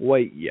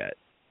quite yet,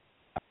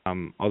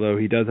 although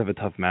he does have a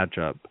tough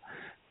matchup.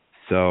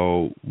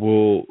 So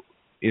we'll,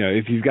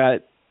 if you've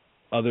got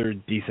other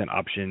decent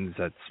options,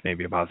 that's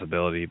maybe a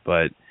possibility,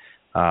 but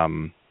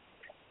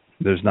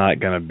there's not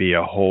going to be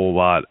a whole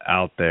lot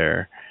out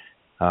there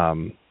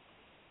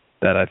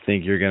that I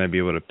think you're going to be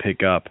able to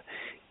pick up.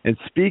 And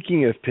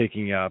speaking of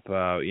picking up,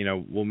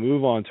 we'll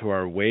move on to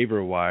our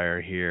waiver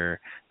wire here.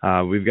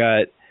 We've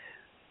got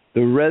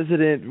the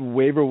resident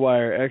waiver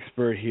wire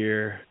expert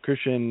here,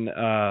 Christian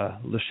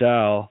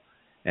Losciale,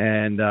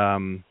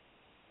 and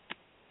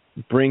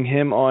bring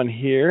him on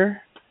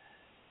here.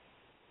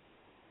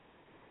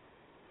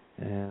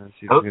 And let's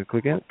see if we can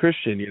click in.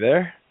 Christian, you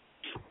there?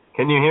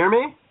 Can you hear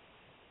me?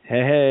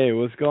 Hey,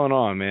 what's going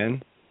on,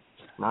 man?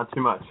 Not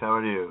too much. How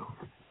are you?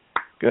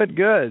 Good.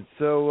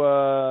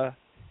 So,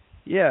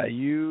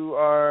 you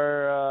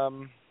are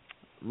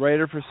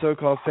writer for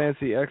So-Called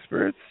Fantasy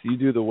Experts. You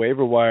do the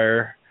waiver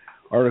wire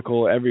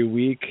article every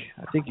week.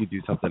 I think you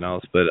do something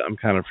else, but I'm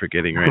kind of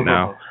forgetting right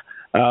now.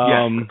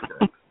 Yes.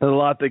 There's a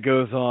lot that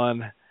goes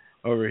on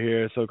over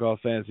here, So-Called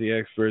Fantasy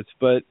Experts,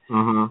 but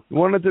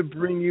wanted to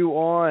bring you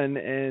on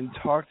and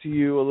talk to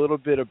you a little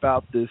bit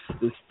about this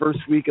first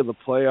week of the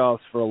playoffs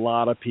for a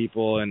lot of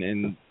people,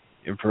 and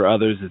for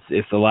others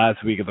it's the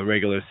last week of the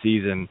regular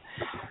season.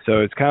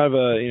 So it's kind of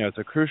it's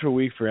a crucial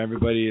week for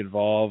everybody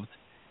involved,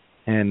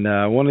 and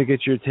I want to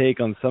get your take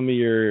on some of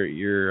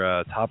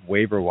your top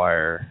waiver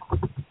wire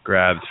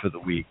grabs for the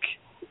week.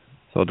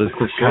 So I'll just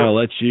kind of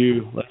let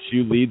you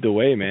lead the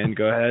way, man.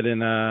 Go ahead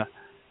and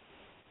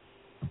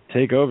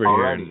take over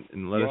here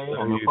and let us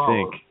know what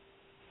you think.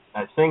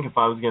 I think if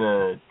I was going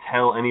to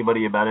tell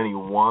anybody about any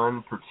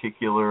one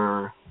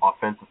particular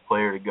offensive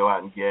player to go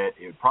out and get,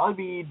 it would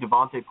probably be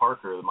Devontae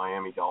Parker of the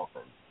Miami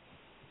Dolphins.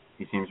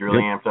 He seems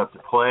really amped up to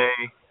play.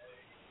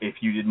 If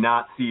you did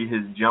not see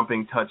his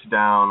jumping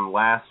touchdown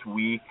last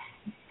week,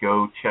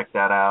 go check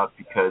that out,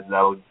 because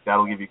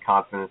that'll give you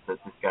confidence that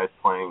this guy's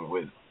playing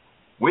with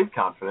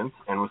confidence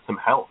and with some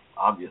health,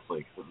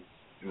 obviously, because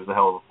it was a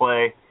hell of a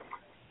play.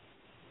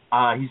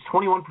 He's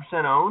 21%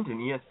 owned in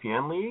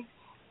ESPN leagues,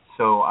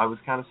 so I was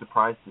kind of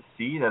surprised to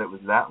see that it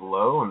was that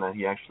low and that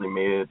he actually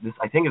made it. This,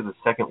 I think, is the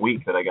second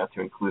week that I got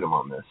to include him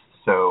on this.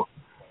 So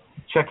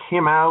check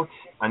him out.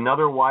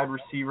 Another wide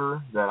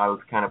receiver that I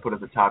would kind of put at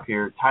the top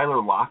here,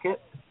 Tyler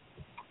Lockett.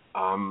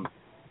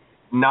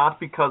 Not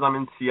because I'm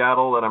in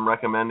Seattle that I'm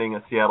recommending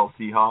a Seattle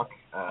Seahawk.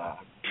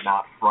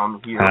 Not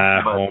from here.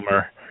 But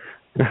Homer.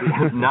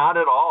 Not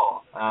at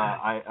all.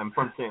 I'm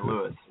from St.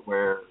 Louis,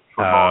 where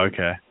football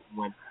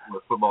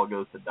where football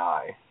goes to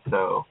die.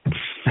 So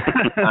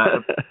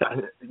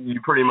you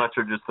pretty much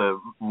are just a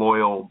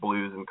loyal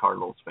Blues and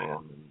Cardinals fan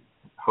and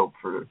hope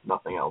for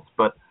nothing else.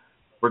 But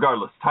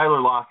regardless,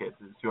 Tyler Lockett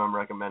is who I'm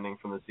recommending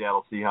from the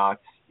Seattle Seahawks.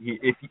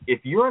 If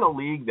you're in a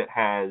league that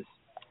has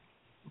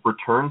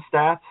return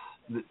stats,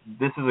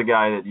 this is a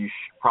guy that you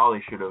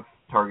probably should have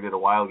targeted a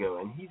while ago,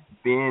 and he's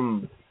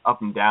been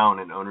up and down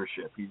in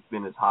ownership. He's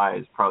been as high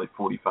as probably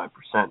 45%.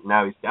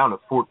 Now he's down to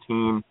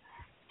 14,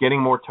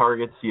 getting more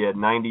targets. He had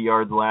 90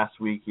 yards last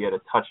week. He had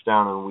a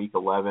touchdown in week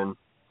 11.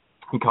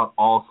 He caught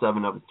all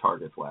 7 of his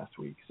targets last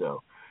week.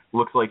 So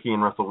looks like he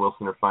and Russell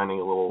Wilson are finding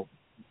a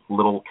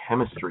little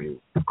chemistry.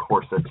 Of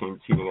course, that team's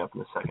heating up in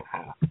the second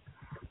half.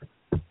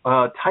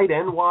 Tight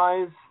end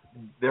wise,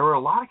 there were a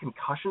lot of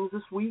concussions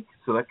this week,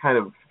 so that kind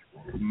of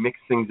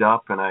mixed things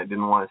up, and I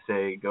didn't want to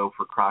say go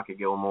for Crockett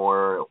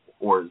Gilmore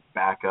or his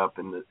backup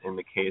in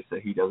the case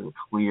that he doesn't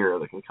clear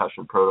the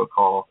concussion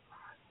protocol.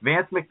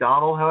 Vance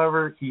McDonald,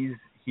 however, he's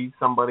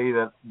somebody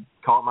that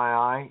caught my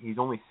eye. He's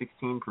only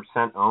 16%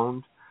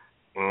 owned,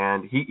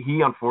 and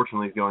he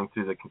unfortunately is going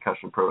through the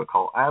concussion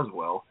protocol as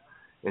well.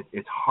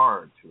 It's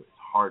hard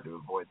to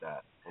avoid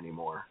that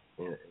anymore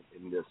in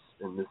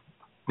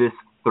this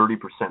 30%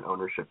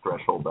 ownership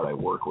threshold that I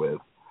work with.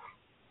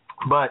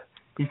 But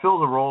he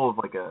fills a role of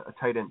like a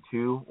tight end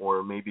 2,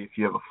 or maybe if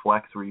you have a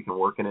flex where you can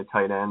work in a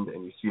tight end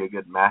and you see a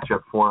good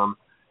matchup for him,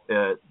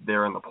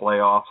 they're in the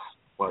playoffs,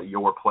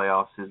 your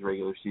playoffs, his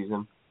regular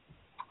season.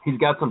 He's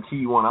got some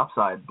T1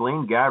 upside.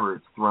 Blaine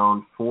Gabbert's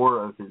thrown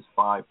 4 of his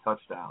 5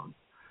 touchdowns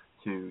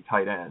to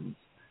tight ends,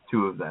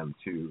 2 of them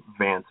to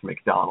Vance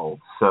McDonald.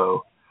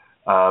 So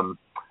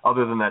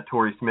other than that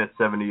Torrey Smith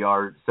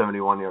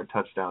 71-yard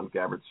touchdown,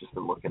 Gabbert's just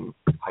been looking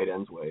tight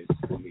ends ways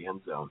in the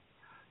end zone.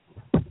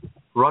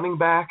 Running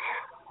back,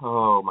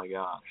 oh my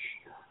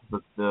gosh.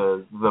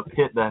 The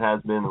pit that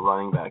has been the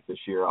running back this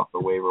year off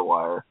the waiver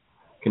wire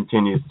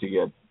continues to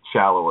get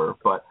shallower.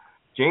 But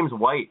James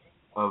White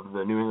of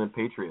the New England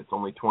Patriots,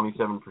 only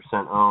 27%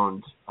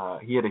 owned.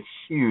 He had a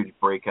huge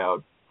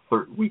breakout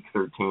week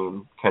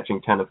 13,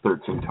 catching 10 of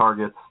 13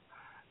 targets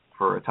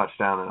for a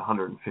touchdown and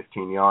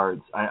 115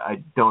 yards.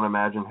 I don't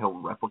imagine he'll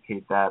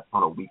replicate that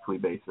on a weekly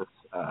basis.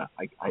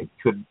 I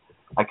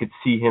could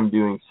see him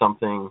doing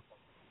something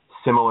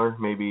similar,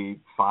 maybe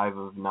 5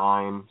 of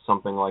 9,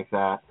 something like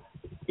that,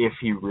 if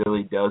he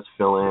really does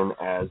fill in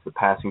as the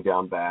passing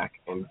down back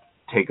and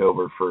take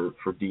over for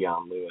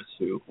Dion Lewis,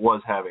 who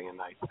was having a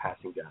nice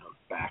passing down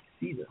back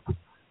season.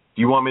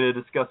 Do you want me to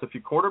discuss a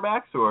few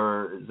quarterbacks,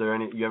 or is there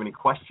you have any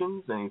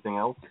questions? Anything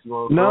else you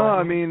want to No,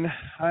 I mean,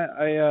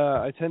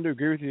 I tend to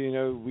agree with you. You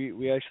know,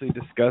 we actually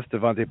discussed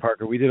Devontae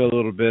Parker. We did a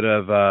little bit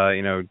of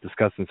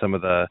discussing some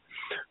of the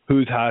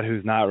who's hot,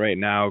 who's not right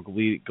now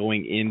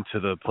going into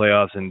the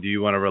playoffs, and do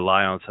you want to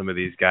rely on some of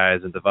these guys?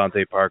 And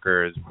Devontae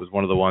Parker was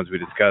one of the ones we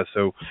discussed.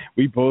 So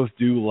we both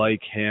do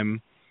like him.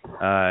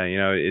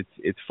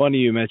 It's funny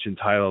you mentioned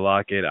Tyler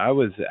Lockett. I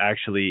was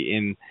actually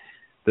in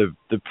the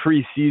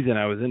preseason.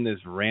 I was in this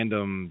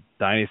random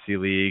dynasty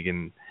league,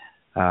 and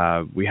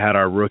we had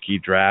our rookie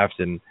draft,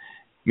 and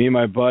me and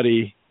my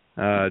buddy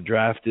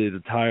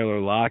drafted Tyler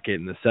Lockett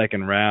in the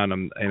second round.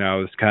 I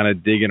was kind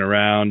of digging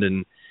around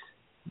and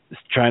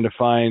trying to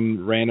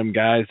find random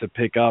guys to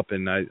pick up,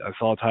 and I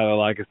saw Tyler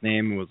Lockett's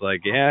name and was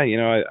like, yeah,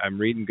 I'm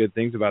reading good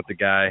things about the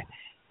guy,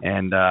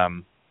 and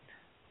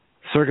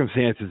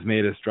circumstances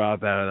made us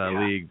drop out of that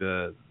league.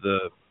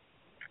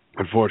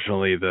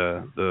 Unfortunately,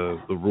 the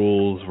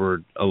rules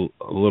were a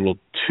little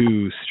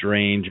too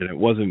strange, and it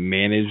wasn't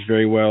managed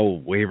very well.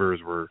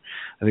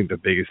 I think the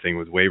biggest thing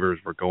was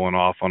waivers were going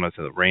off on us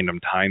at random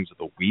times of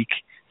the week,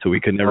 so we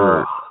could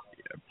never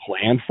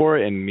plan for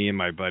it. And me and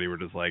my buddy were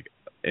just like,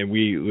 and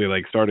we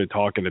like started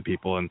talking to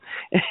people, and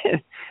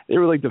they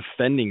were like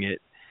defending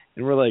it,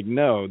 and we're like,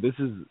 no, this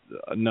is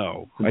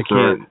no, I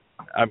can't.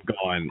 I'm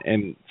gone.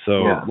 And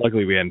so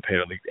luckily we hadn't paid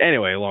a league.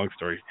 Anyway, long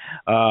story.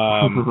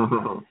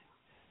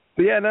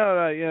 But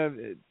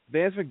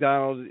Vance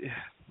McDonald,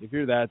 if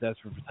you're that's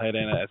for tight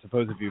end. I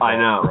suppose if you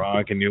lost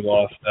Gronk and you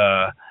lost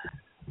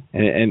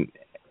and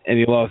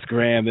you lost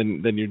Graham,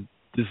 then you're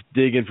just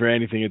digging for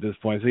anything at this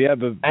point. So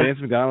but Vance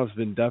McDonald's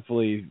been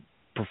definitely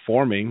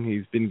performing.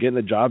 He's been getting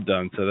the job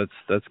done, so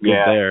that's good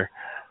there.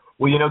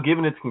 Well,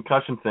 given its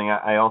concussion thing,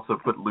 I also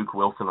put Luke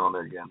Wilson on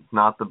there again.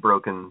 Not the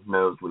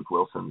broken-nosed Luke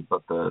Wilson,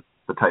 but the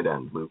tight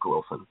end Luke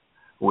Wilson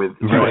with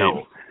 2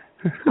 L's.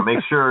 So make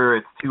sure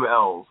it's 2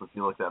 L's if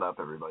you look that up,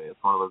 everybody.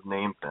 It's one of those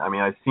names. I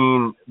mean, I've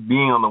seen,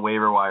 being on the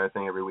waiver wire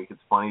thing every week, it's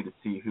funny to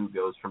see who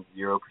goes from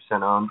 0%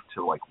 owned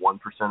to like 1%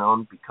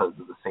 owned because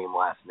of the same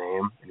last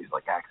name, and he's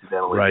like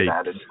accidentally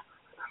added.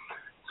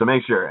 So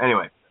make sure.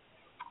 Anyway,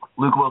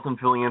 Luke Wilson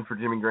filling in for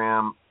Jimmy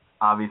Graham.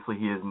 Obviously,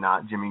 he is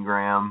not Jimmy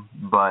Graham,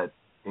 but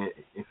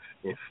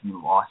if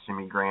you lost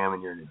Jimmy Graham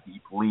and you're in a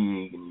deep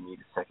league and you need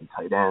a second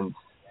tight end,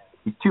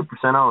 he's 2%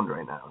 owned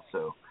right now.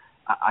 So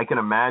I can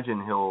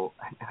imagine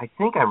I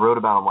think I wrote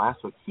about him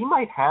last week, he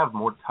might have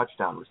more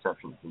touchdown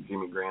receptions than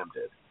Jimmy Graham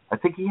did. I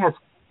think he has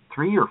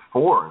 3 or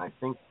 4, and I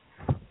think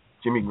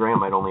Jimmy Graham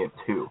might only have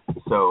 2.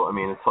 So, I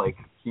mean, it's like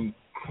he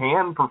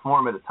can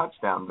perform at a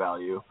touchdown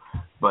value,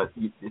 but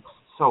it's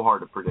so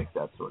hard to predict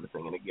that sort of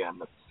thing. And again,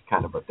 that's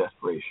kind of a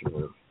desperation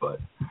move. But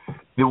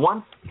the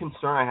one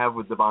concern I have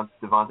with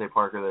Devontae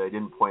Parker that I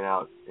didn't point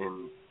out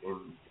in the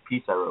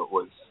piece I wrote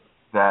was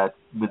that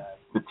the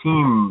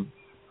team,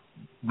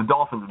 the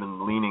Dolphins have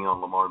been leaning on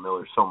Lamar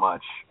Miller so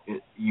much.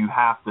 You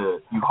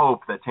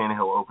hope that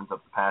Tannehill opens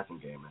up the passing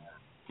game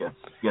and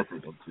gets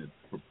it into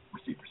the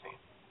receiver's hands.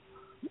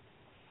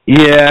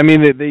 Yeah, I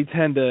mean they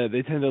tend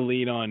to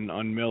lean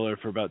on Miller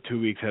for about 2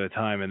 weeks at a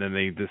time, and then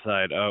they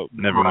decide, oh,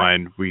 never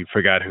mind, we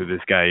forgot who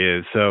this guy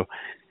is. So,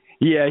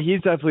 yeah, he's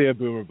definitely a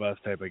boomer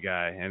bust type of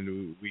guy,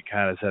 and we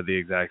kind of said the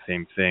exact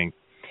same thing.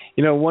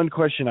 One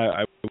question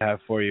I have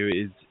for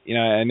you is,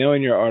 I know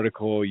in your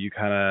article you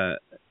kind of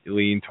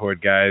lean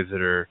toward guys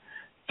that are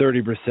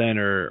 30%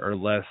 or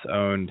less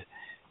owned.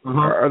 Mm-hmm.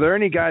 Are there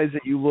any guys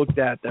that you looked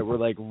at that were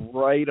like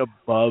right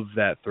above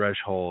that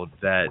threshold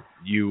that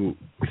you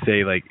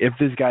say, like, if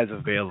this guy's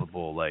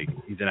available, like,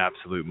 he's an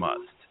absolute must?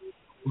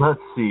 Let's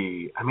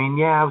see. I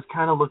mean, I was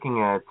kind of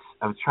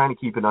I was trying to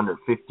keep it under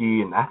 50,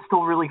 and that's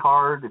still really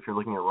hard if you're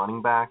looking at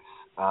running backs.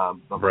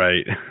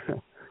 Right.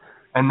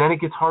 And then it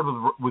gets hard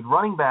with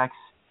running backs.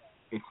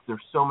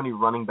 There's so many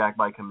running back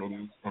by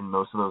committees, and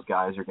most of those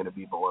guys are going to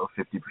be below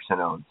 50%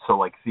 owned. So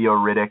like Theo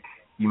Riddick,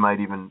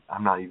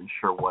 I'm not even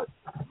sure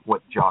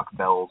what Jock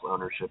Bell's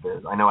ownership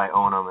is. I know I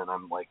own him, and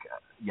I'm like,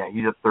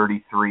 he's at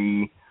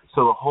 33.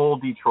 So the whole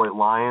Detroit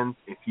Lions,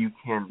 if you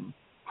can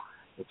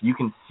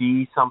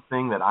see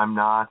something that I'm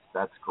not,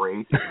 that's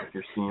great. If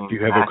you're seeing, do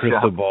you have a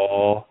crystal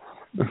ball?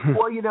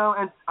 Well,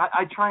 and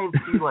I try and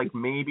see, like,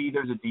 maybe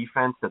there's a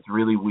defense that's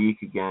really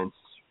weak against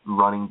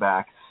running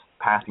backs,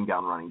 passing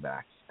down running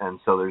backs. And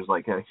so there's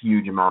like a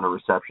huge amount of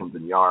receptions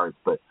and yards.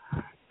 But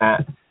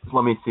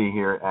let me see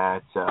here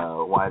at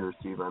wide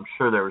receiver. I'm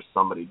sure there was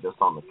somebody just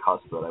on the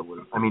cusp that I would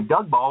have. I mean,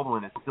 Doug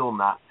Baldwin is still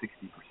not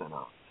 60%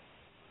 owned,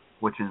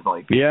 which is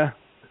like. Yeah,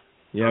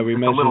 we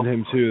mentioned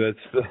him too.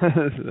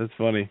 That's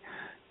funny.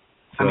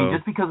 So, I mean,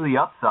 just because of the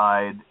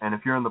upside, and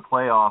if you're in the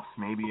playoffs,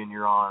 maybe, and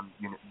you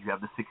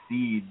have the 6th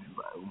seed,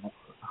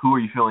 who are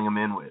you filling him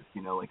in with?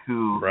 Like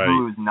who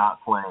is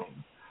not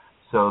playing?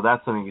 So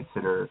that's something to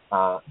consider.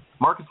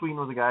 Marcus Wheaton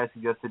was a guy I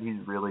suggested. He's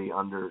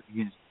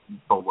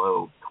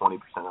below 20%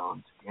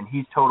 owned, and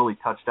he's totally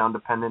touchdown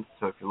dependent.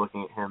 So if you're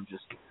looking at him,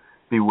 just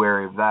be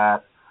wary of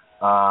that.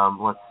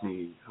 Let's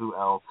see, who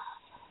else?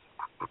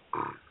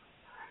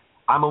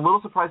 I'm a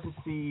little surprised to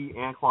see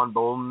Anquan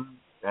Bolden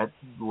at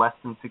less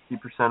than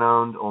 60%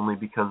 owned, only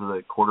because of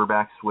the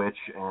quarterback switch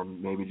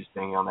and maybe just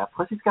banging on that.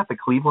 Plus, he's got the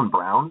Cleveland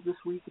Browns this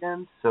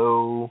weekend,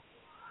 so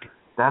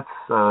that's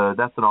a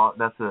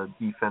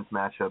defense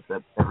matchup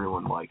that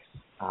everyone likes.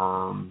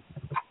 And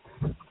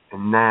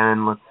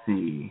then let's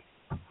see.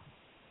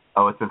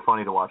 Oh, it's been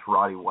funny to watch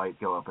Roddy White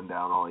go up and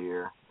down all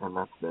year, and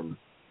that's been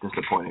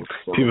disappointing.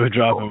 For people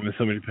drop him and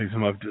somebody picks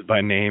him up just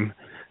by name.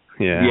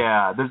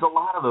 Yeah, there's a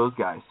lot of those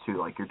guys too,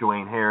 like your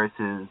Dwayne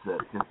Harris's.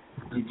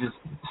 Just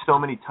so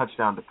many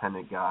touchdown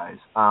dependent guys.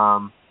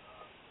 I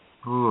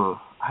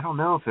don't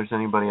know if there's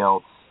anybody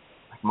else.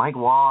 Like Mike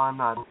Wall, I'm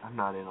not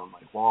in on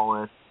Mike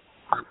Wallace.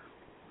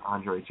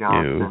 Andre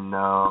Johnson,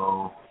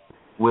 no.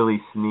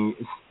 Willie Snead,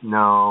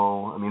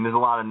 no. I mean, there's a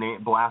lot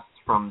of blasts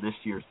from this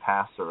year's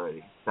past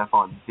already.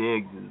 Stephon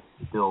Diggs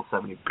is still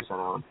 70%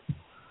 owned.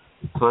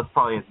 So that's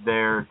probably it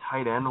there.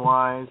 Tight end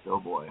wise, oh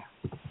boy.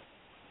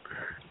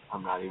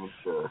 I'm not even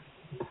sure.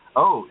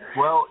 Oh,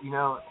 well,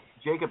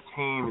 Jacob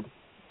Tame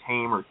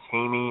or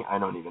Tamey, I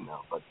don't even know,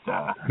 but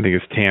I think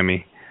it's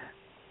Tammy.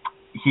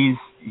 He's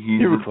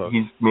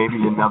maybe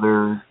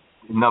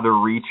another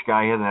reach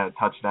guy. He hasn't had a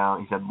touchdown.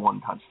 He's had one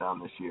touchdown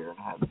this year and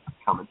had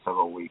come in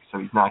several weeks, so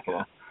he's not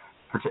gonna.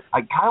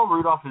 Kyle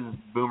Rudolph is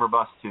boomer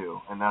bust too,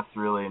 and that's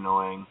really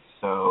annoying.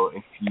 So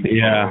if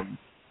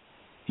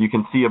you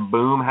can see a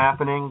boom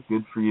happening,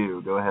 good for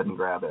you. Go ahead and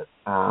grab it.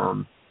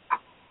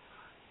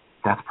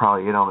 That's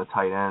probably it on the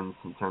tight ends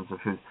in terms of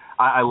who's.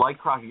 I like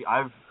Crockett.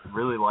 I've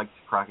really liked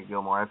Crockett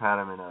Gilmore. I've had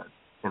him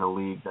in a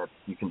league that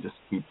you can just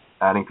keep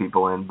adding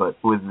people in. But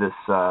with this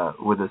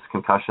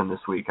concussion this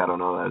week, I don't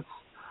know.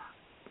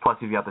 Plus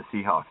he's got the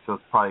Seahawks, so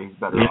it's probably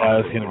better.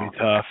 Yeah, it's gonna be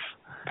tough.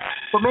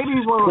 But maybe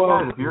he's one of those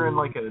guys. If you're in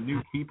like a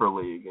new keeper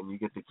league and you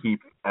get to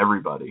keep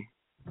everybody.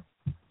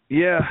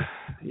 Yeah.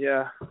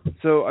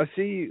 So I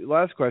see.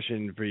 Last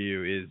question for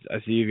you is: I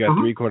see you've got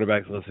 3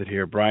 quarterbacks listed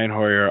here: Brian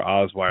Hoyer,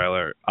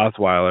 Osweiler,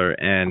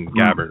 and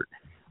Gabbert.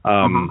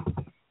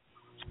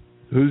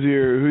 Who's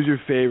your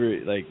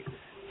favorite? Like,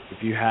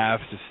 if you have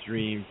to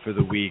stream for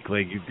the week,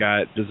 like you've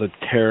got just a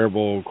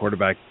terrible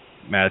quarterback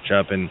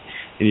matchup, and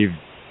you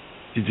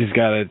just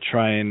got to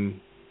try and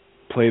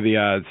play the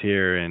odds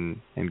here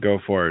and go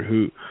for it.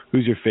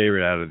 Who's your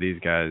favorite out of these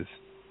guys?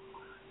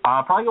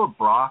 Probably go with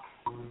Brock.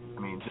 I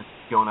mean, just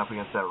going up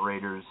against that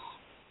Raiders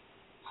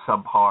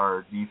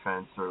subpar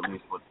defense, or at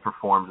least what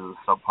performed as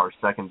a subpar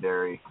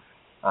secondary.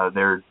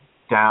 They're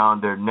down.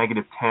 They're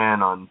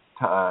 -10 on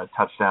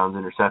touchdowns,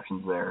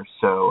 interceptions there.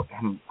 So,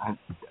 and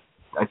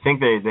I think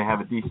they have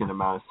a decent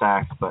amount of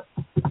sacks, but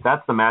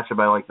that's the matchup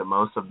I like the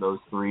most of those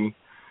 3.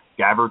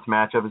 Gabbert's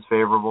matchup is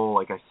favorable.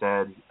 Like I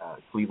said,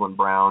 Cleveland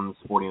Browns,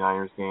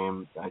 49ers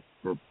game.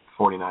 The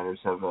 49ers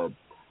have a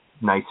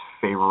nice,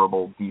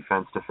 favorable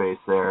defense to face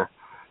there.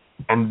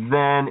 And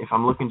then if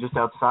I'm looking just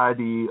outside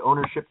the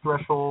ownership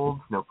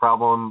threshold, no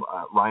problem.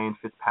 Ryan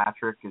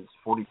Fitzpatrick is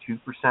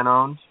 42%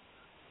 owned.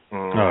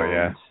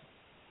 And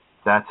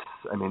that's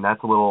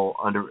a little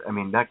under. I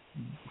mean, I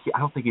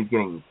don't think he's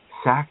getting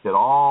sacked at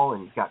all,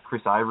 and he's got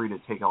Chris Ivory to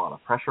take a lot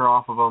of pressure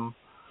off of him.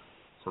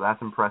 So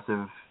that's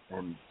impressive.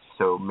 And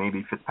so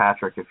maybe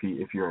Fitzpatrick if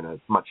you're in a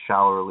much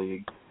shallower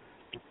league.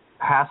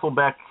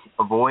 Hasselbeck,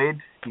 avoid.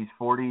 He's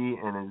 40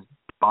 and his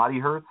body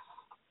hurts,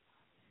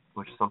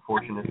 which is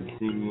unfortunate to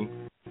see.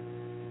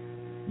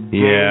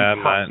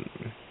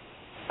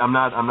 I'm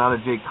not a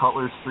Jay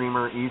Cutler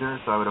streamer either,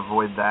 so I would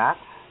avoid that.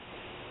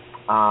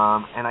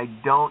 And I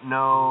don't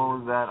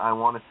know that I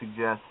want to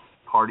suggest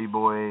Party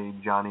Boy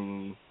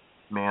Johnny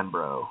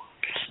Manbro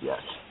yet.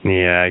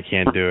 Yeah, I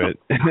can't do it.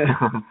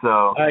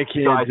 I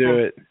can't do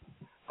it.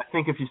 I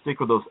think if you stick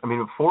with those, I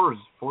mean, 4 is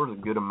a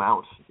good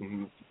amount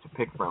to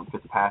pick from.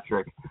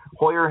 Fitzpatrick.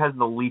 Hoyer has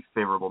the least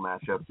favorable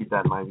matchup. Keep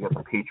that in mind. You got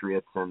the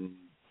Patriots, and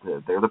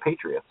they're the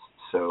Patriots,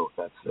 so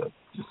that's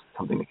just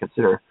something to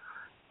consider.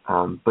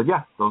 But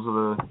yeah, those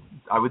are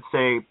I would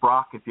say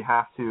Brock if you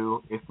have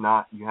to. If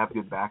not, you have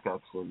good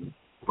backups and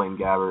Blaine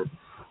Gabbert.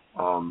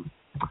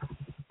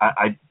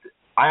 I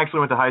actually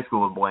went to high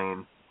school with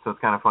Blaine, so it's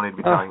kind of funny to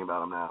be talking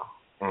about him now.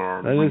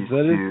 And that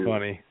is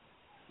funny.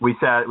 We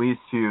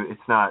used to.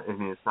 It's not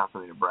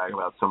something to brag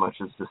about so much.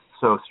 It's just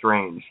so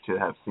strange to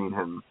have seen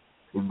him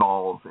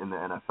evolve in the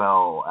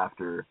NFL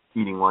after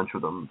eating lunch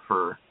with him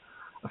for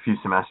a few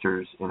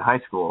semesters in high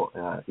school.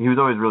 He was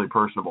always really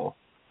personable.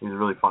 He was a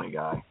really funny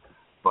guy,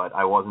 but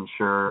I wasn't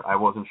sure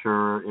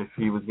if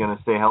he was going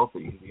to stay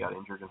healthy. He got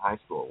injured in high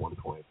school at one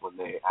point when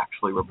they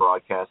actually were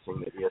broadcasting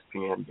the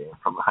ESPN game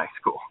from the high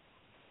school.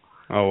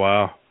 Oh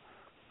wow!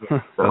 So,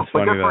 that's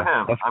funny. Good for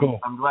him. That's cool.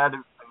 I'm glad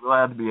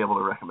to be able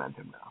to recommend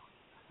him now.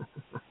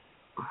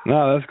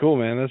 No, that's cool,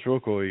 man. That's real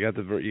cool. You got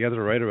to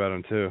write about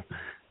him too.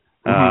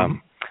 Mm-hmm.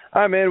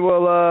 All right, man.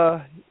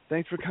 Well,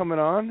 thanks for coming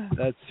on.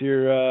 That's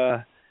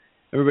your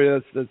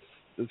everybody.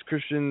 That's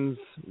Christian's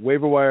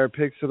waiver wire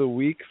picks of the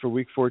week for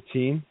week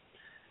 14.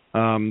 Go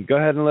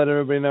ahead and let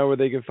everybody know where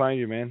they can find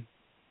you, man.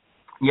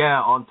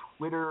 Yeah, on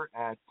Twitter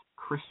at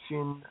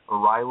Christian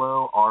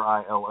Rilo,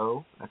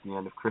 R-I-L-O, at the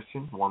end of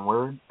Christian, one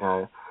word.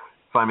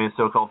 Find me at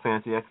So-Called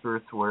Fantasy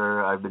Experts,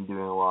 where I've been doing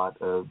a lot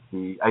of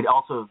the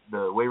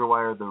waiver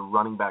wire, the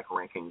running back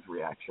rankings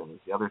reaction is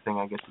the other thing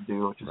I get to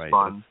do, which is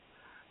fun.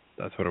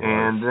 That's what it was.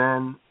 And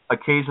then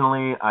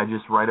occasionally I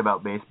just write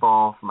about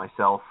baseball for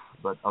myself,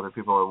 but other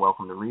people are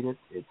welcome to read it.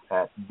 It's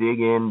at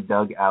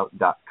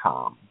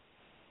digindugout.com.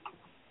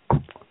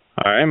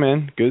 All right,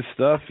 man. Good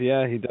stuff.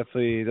 Yeah, he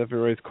definitely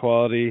writes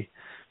quality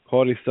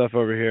stuff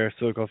over here.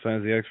 So-Called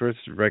Fantasy Experts.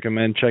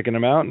 Recommend checking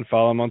him out and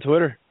follow him on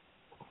Twitter.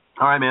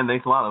 All right, man.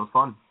 Thanks a lot. That was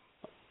fun.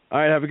 All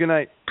right. Have a good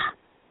night.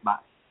 Bye.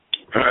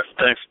 All right.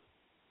 Thanks.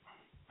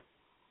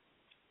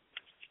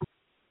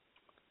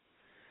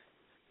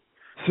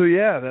 So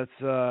yeah, that's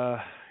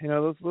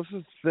let's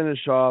just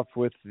finish off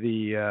with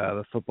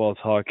the football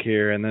talk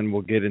here, and then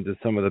we'll get into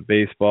some of the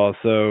baseball.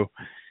 So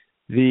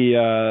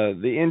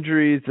the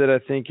injuries that I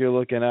think you're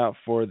looking out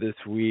for this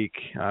week: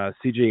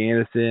 C.J.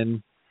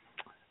 Anderson,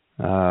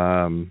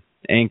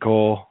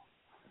 ankle,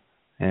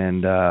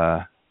 and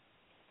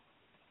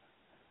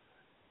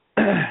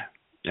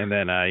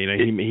then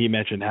he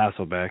mentioned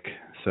Hasselbeck.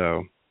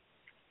 So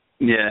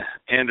yeah,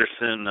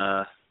 Anderson.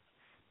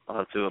 I'll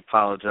have to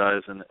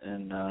apologize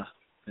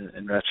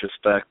in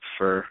retrospect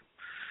for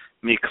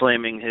me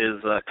claiming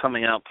his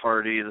coming out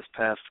party this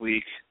past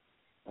week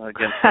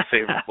against a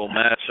favorable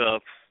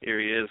matchup. Here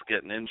he is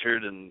getting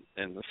injured in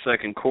the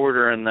second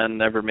quarter and then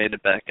never made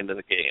it back into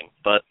the game.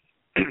 But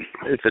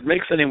if it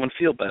makes anyone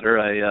feel better,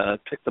 I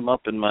picked him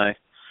up in my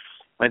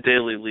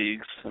daily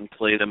leagues and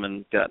played him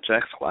and got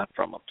jack squat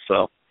from him.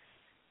 So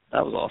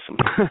that was awesome.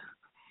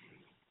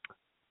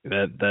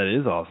 That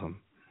is awesome.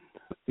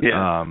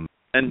 Yeah.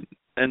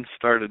 And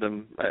started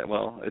him.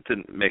 Well, it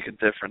didn't make a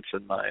difference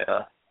in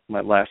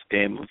my last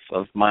game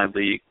of my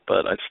league,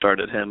 but I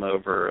started him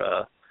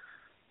over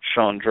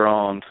Sean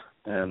Drawn,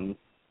 and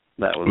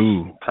that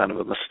was kind of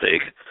a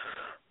mistake.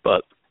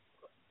 But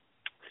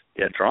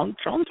yeah, Drawn's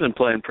been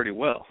playing pretty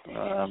well.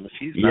 If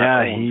he's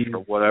not home for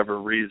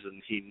whatever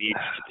reason, he needs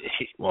to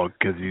be. Well,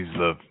 because he's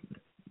the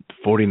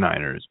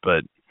 49ers,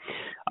 but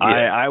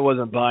I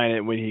wasn't buying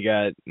it when he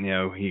got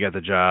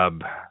the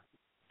job.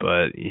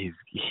 But he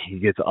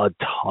gets a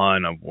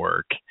ton of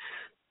work.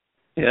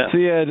 Yeah. So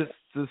yeah,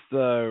 just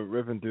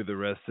ripping through the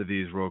rest of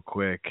these real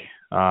quick.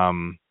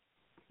 Alan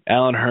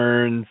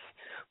Hearns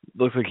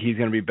looks like he's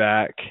going to be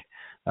back.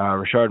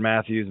 Rashard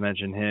Matthews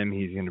mentioned him.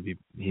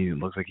 He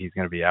looks like he's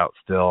going to be out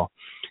still.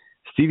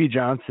 Stevie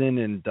Johnson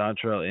and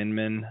Dontrell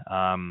Inman.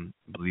 I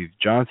believe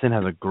Johnson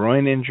has a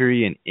groin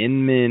injury and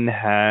Inman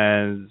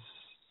has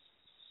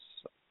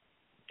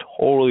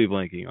totally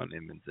blanking on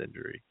Inman's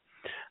injury.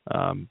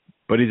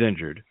 But he's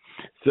injured.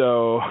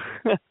 So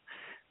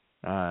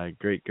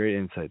great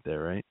insight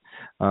there, right?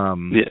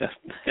 Yeah.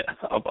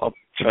 I'll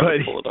try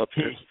to pull it up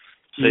here.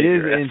 He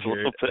is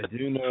injured. I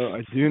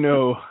do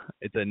know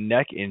it's a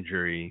neck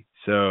injury,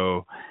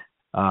 so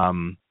a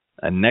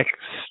neck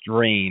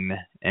strain,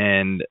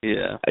 and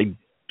I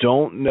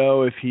don't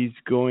know if he's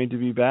going to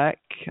be back.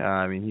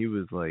 I mean, he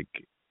was like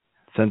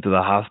sent to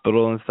the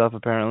hospital and stuff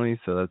apparently,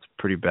 so that's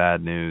pretty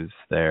bad news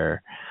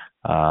there.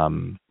 I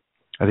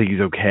think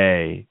he's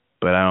okay,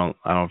 but I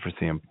don't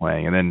foresee him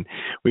playing. And then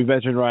we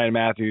mentioned Ryan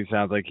Matthews.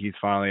 Sounds like he's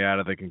finally out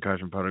of the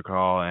concussion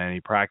protocol, and he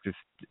practiced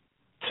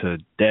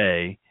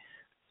today.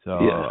 So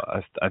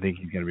I think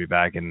he's going to be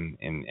back in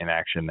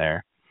action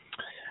there.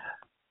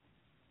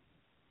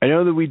 I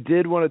know that we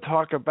did want to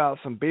talk about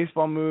some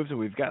baseball moves, and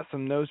we've got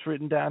some notes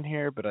written down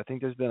here, but I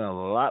think there's been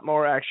a lot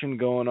more action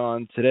going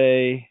on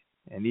today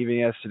and even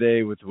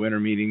yesterday with the winter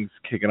meetings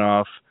kicking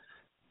off.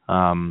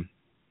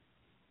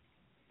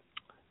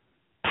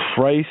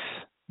 Price,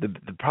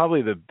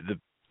 probably the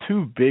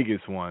two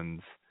biggest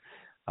ones,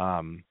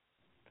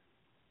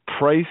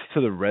 Price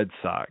to the Red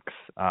Sox.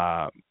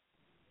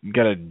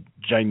 Got a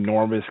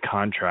ginormous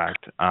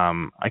contract.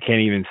 I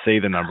can't even say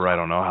the number. I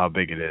don't know how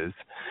big it is.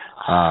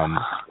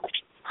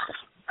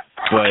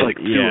 But like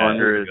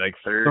 200, like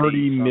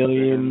 30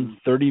 million.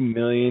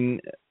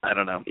 I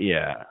don't know.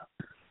 Yeah.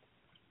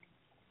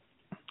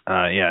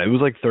 It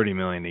was like 30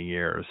 million a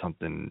year or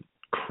something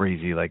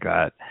crazy like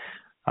that.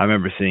 I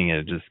remember seeing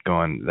it just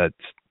going, that's,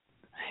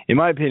 in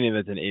my opinion,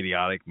 that's an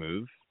idiotic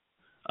move.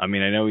 I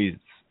mean, I know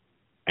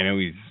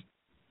he's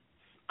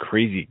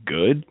crazy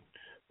good,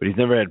 but he's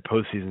never had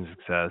postseason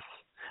success.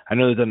 I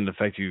know that doesn't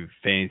affect you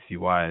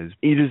fantasy-wise.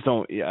 You just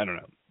don't, I don't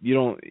know.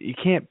 You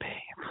can't pay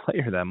a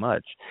player that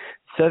much.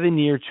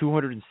 7-year,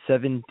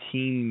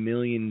 $217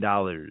 million.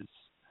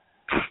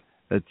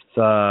 That's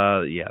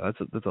a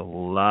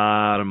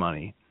lot of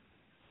money.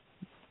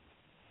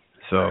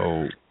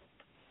 So,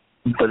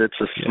 but it's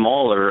a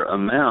smaller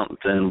amount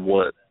than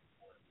what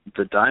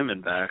the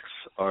Diamondbacks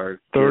are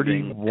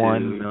giving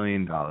 $31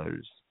 million.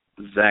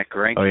 Zach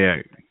Greinke. Oh, yeah.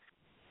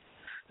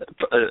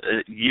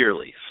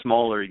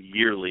 Smaller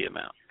yearly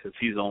amount, because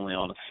he's only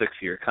on a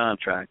 6-year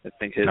contract. I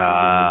think his is in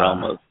the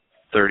realm of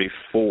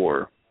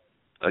 34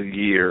 a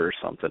year or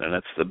something, and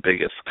that's the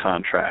biggest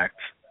contract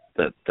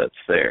that's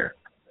there.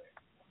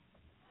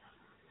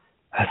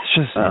 That's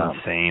just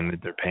insane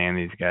that they're paying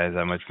these guys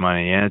that much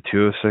money. Yeah,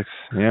 206.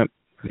 Yep.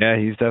 Yeah,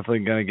 he's definitely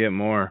going to get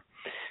more.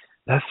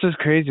 That's just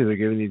crazy they're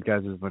giving these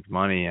guys as much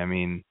money. I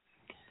mean,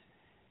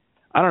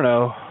 I don't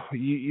know.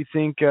 You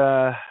think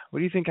what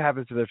do you think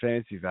happens to their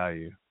fantasy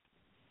value?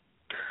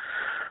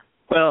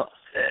 Well,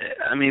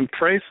 I mean,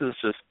 Price is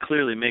just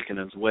clearly making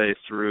his way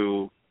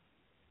through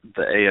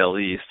the AL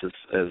East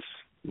as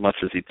much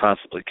as he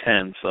possibly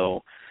can.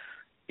 So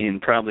in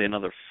probably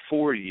another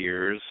 4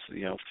 years,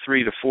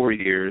 3 to 4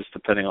 years,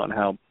 depending on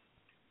how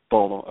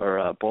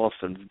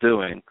Boston's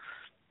doing,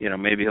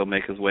 maybe he'll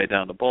make his way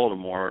down to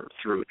Baltimore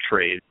through a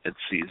trade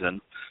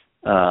mid-season.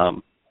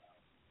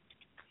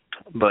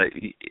 But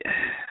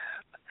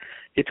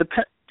it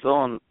depends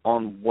on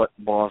what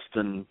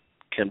Boston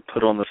can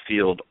put on the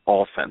field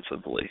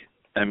offensively.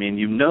 I mean,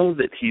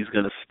 that he's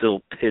going to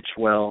still pitch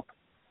well.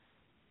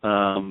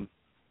 I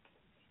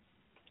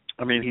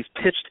mean, he's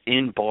pitched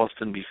in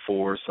Boston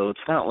before, so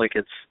it's not like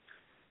it's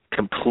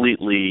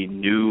completely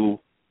new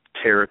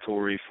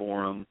territory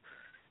for him.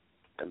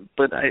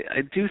 But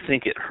I do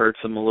think it hurts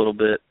him a little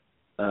bit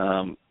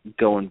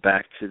going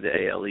back to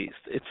the AL East.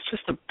 It's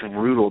just a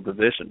brutal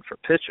division for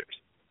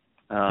pitchers.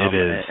 It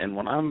is. And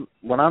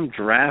when I'm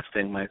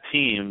drafting my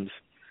teams,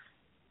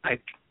 I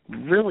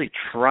really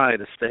try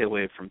to stay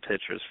away from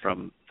pitchers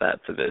from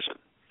that division.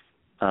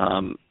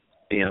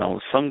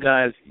 Some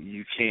guys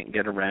you can't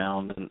get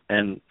around,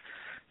 and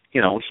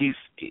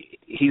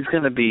he's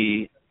going to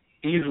be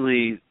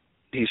easily.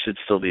 He should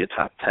still be a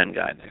top 10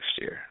 guy next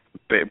year,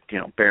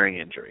 bearing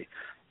injury.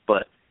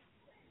 But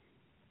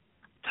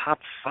top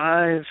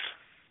 5,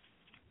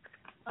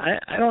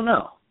 I don't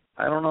know.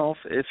 I don't know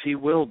if he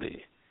will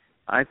be.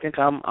 I think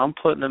I'm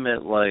putting him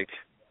at like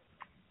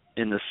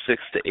in the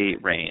 6 to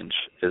 8 range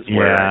is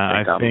where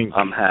I think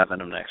I'm having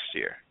him next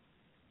year.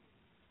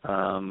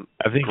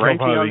 I think Greinke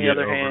he'll on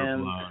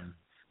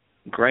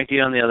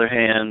the other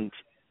hand,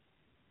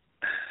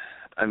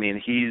 I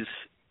mean, he's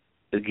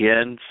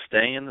again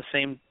staying in the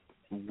same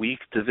weak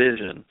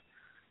division,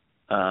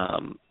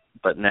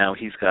 but now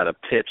he's got to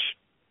pitch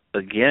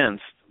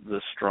against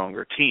the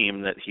stronger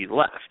team that he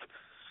left.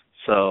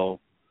 So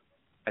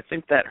I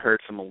think that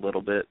hurts him a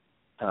little bit.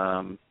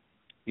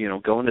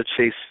 Going to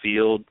Chase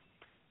Field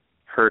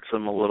hurts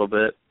him a little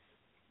bit,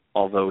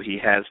 although he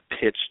has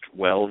pitched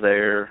well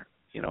there,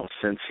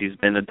 since he's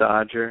been a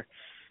Dodger.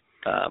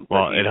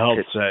 Well, it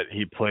helps that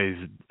he plays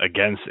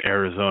against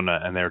Arizona,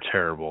 and they're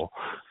terrible.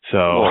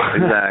 So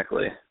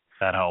exactly.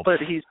 That helps.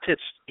 But he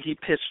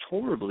pitched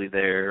horribly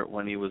there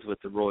when he was with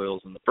the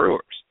Royals and the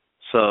Brewers.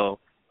 So,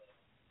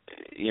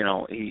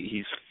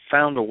 he's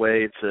found a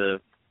way to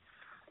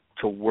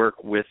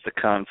work with the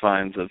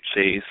confines of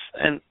Chase,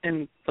 and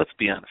let's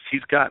be honest,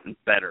 he's gotten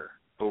better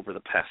over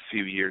the past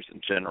few years in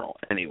general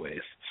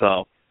anyways.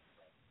 So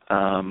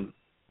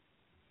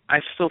I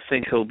still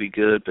think he'll be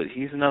good, but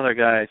he's another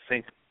guy I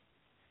think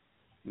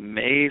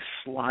may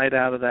slide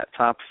out of that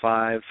top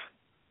 5.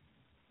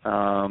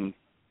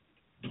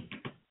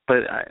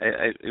 But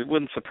it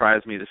wouldn't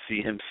surprise me to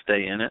see him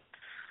stay in it.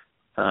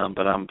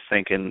 But I'm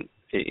thinking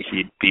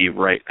he'd be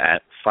right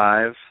at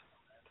 5.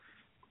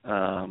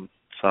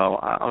 So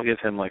I'll give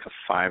him like a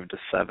 5 to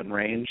 7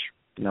 range.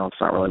 It's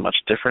not really much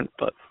different,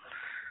 but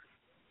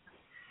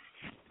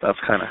that's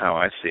kind of how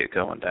I see it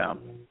going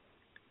down.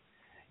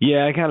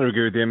 Yeah, I kind of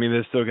agree with you. I mean,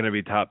 there's still going to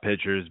be top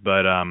pitchers,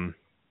 but I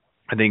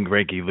think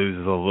Greinke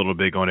loses a little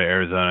bit going to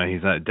Arizona.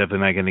 He's definitely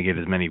not going to get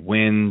as many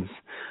wins,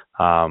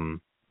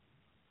 and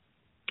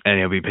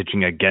he'll be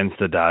pitching against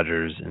the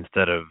Dodgers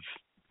instead of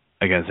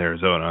against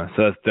Arizona.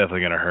 So that's definitely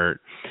going to hurt.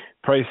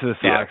 Price of the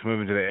Sox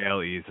moving to the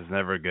AL East is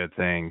never a good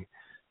thing.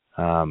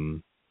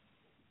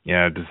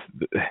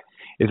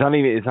 It's not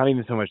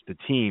even so much the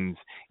teams;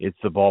 it's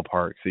the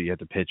ballparks that you have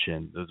to pitch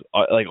in.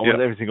 Almost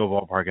every single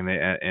ballpark in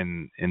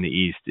the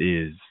East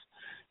is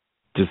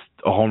just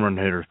a home run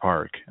hitter's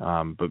park.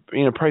 But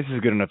Price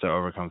is good enough to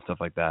overcome stuff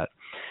like that.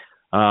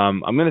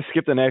 I'm going to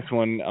skip the next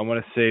one. I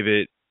want to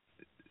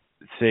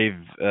save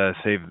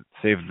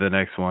the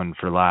next one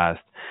for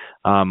last.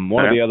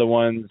 One of the other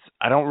ones,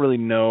 I don't really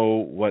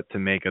know what to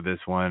make of this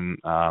one.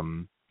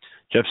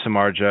 Jeff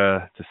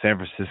Samardzija to San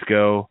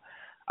Francisco.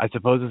 I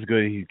suppose it's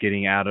good he's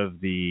getting out of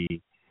the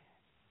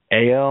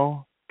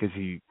AL because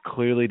he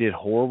clearly did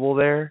horrible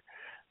there.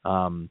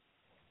 San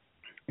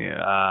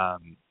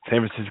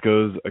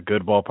Francisco's a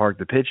good ballpark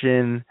to pitch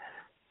in.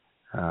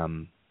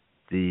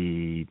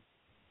 The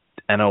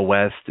NL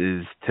West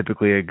is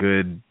typically a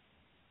good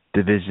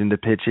division to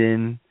pitch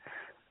in,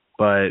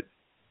 but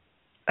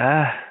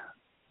I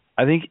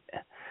think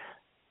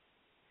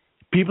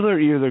people are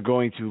either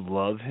going to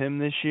love him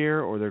this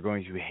year or they're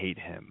going to hate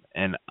him,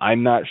 and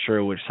I'm not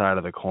sure which side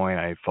of the coin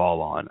I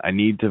fall on. I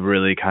need to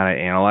really kind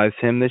of analyze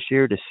him this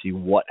year to see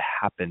what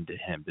happened to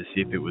him, to see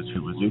if it was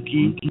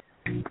Suzuki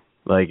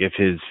like if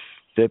his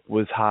FIP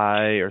was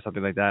high or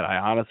something like that. I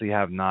honestly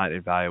have not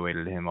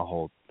evaluated him a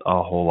whole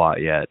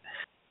lot yet.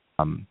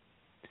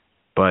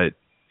 But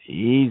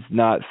he's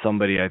not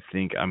somebody I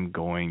think I'm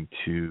going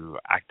to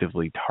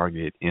actively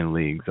target in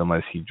leagues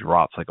unless he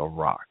drops like a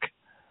rock.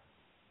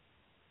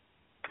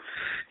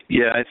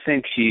 Yeah, I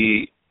think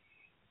he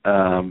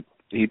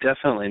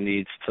definitely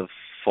needs to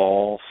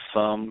fall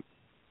some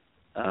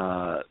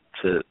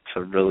to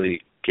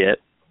really get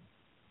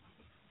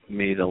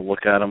me to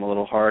look at him a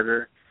little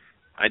harder.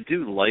 I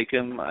do like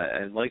him.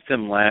 I liked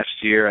him last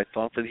year. I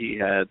thought that he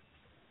had,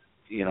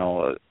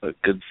 a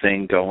good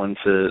thing going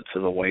to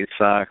the White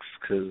Sox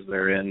because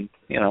they're in,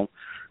 a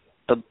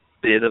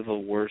bit of a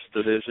worse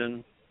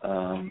division.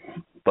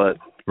 But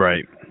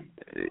right,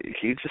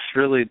 he just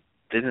really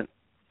didn't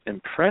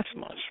impress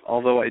much.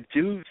 Although I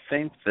do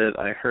think that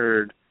I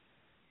heard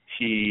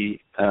I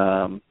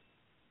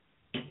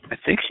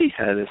think he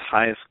had his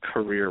highest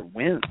career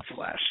wins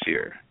last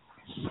year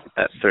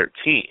at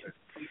 13.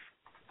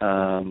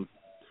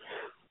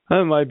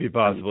 That might be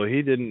possible.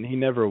 He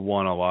never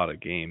won a lot of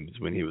games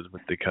when he was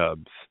with the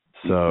Cubs.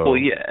 So well,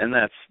 yeah, and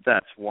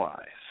that's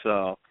why.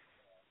 So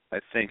I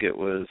think it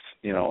was,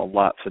 a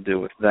lot to do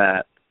with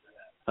that.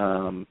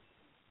 As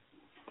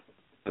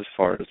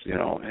far as,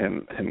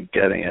 him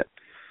getting it.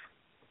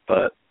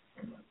 But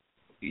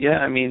yeah,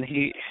 I mean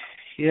he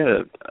had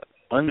an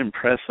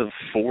unimpressive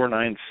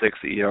 4.96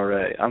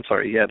 ERA. I'm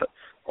sorry, he had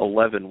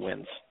 11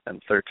 wins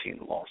and 13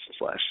 losses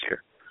last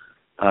year.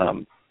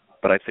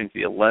 But I think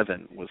the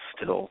 11 was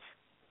still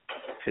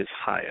his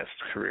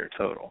highest career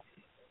total.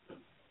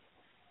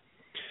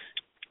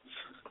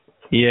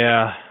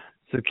 Yeah.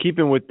 So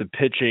keeping with the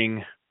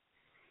pitching,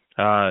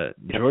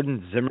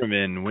 Jordan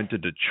Zimmerman went to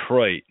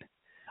Detroit.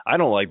 I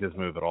don't like this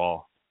move at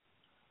all.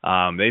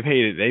 They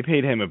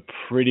paid him a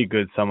pretty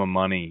good sum of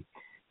money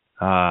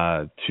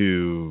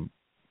to,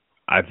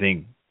 I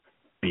think,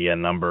 be a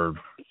number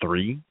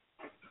 3,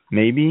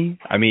 maybe.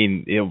 I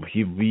mean, will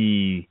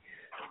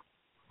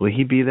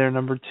he be their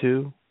number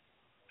 2?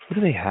 What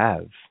do they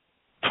have?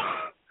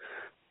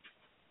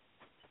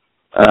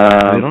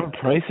 They don't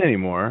have Price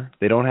anymore.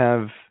 They don't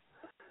have.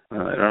 They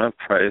don't have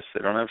Price.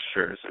 They don't have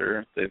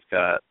Scherzer. They've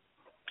got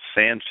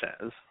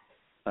Sanchez.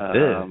 I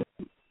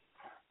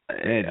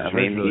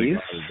mean, really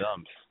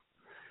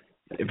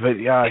but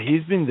yeah,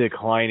 he's been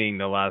declining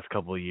the last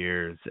couple of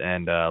years,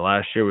 and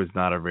last year was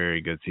not a very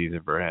good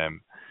season for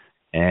him.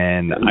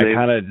 And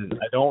I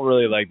don't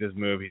really like this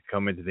move. He's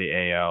coming to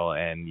the AL,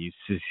 and you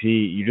just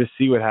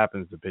see what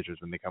happens to pitchers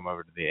when they come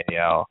over to the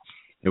AL.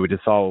 We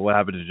just saw what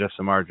happened to Jeff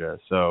Samardzija.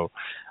 So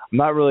I'm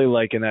not really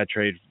liking that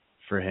trade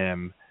for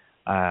him.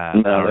 I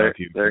don't know if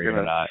you agree or not. They're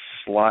going to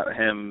slot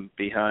him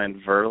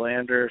behind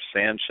Verlander,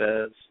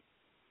 Sanchez,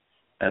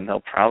 and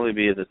he'll probably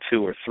be the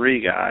 2 or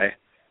 3 guy.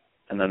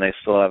 And then they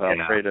still have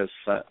Alfredo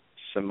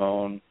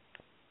Simone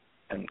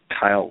and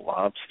Kyle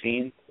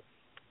Lobstein.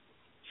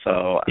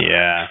 So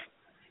yeah.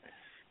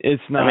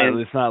 It's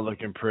not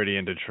looking pretty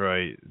in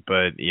Detroit,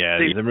 but yeah,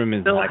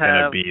 Zimmerman's not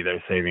going to be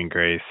their saving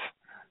grace.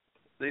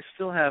 They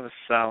still have a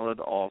solid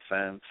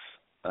offense.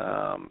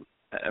 I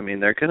mean,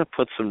 they're going to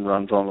put some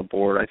runs on the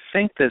board. I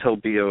think that he'll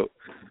be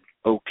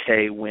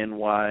okay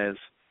win-wise.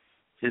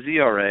 His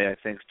ERA, I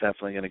think, is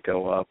definitely going to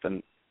go up,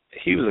 and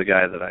he was a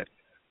guy that I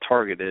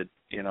targeted,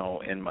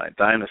 in my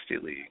dynasty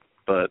league.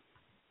 But,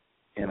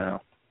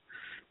 now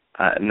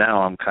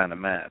I'm kind of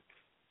mad.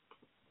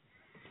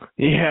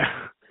 Yeah,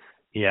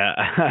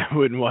 I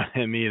wouldn't want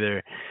him either.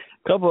 A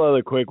couple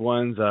other quick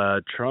ones.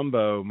 Mark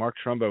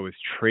Trumbo was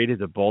traded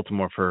to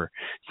Baltimore for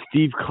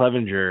Steve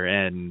Clevenger,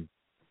 and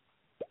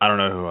I don't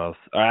know who else.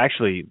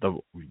 Actually, the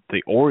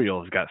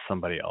Orioles got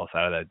somebody else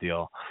out of that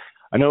deal.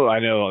 I know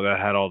that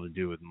had all to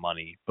do with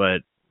money,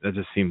 but that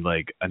just seemed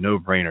like a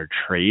no-brainer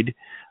trade.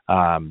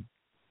 I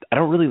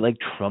don't really like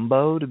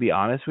Trumbo, to be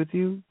honest with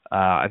you.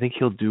 I think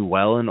he'll do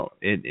well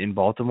in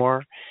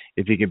Baltimore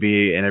if he could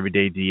be an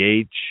everyday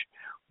DH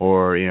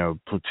or,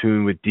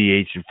 platoon with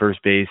DH in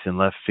first base and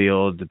left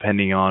field,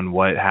 depending on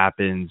what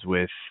happens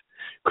with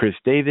Chris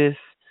Davis.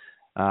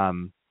 I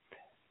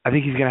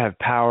think he's going to have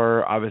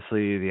power.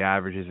 Obviously, the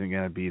average isn't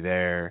going to be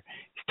there.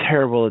 He's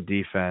terrible at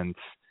defense.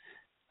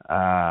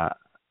 I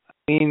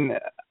mean,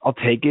 I'll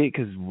take it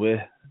because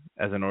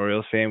as an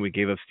Orioles fan, we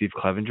gave up Steve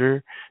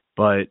Clevenger,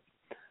 but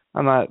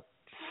I'm not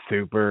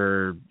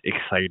super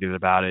excited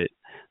about it.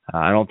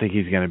 I don't think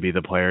he's going to be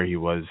the player he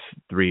was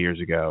 3 years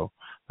ago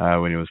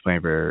when he was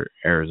playing for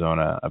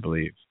Arizona, I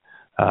believe.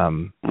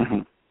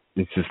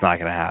 It's just not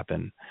going to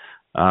happen.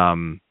 A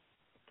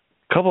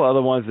couple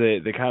other ones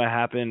that kind of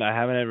happened. I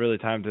haven't had really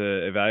time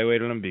to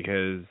evaluate them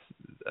because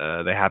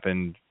they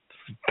happened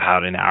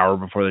about an hour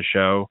before the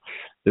show.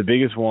 The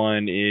biggest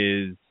one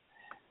is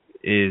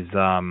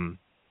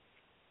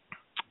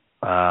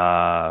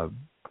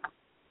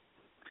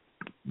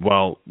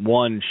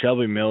one,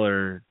 Shelby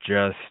Miller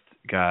just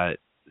got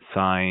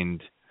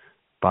signed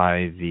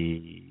by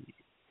the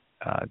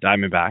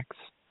Diamondbacks,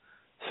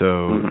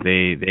 so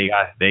they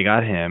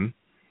got him.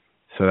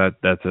 So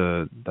that's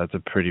a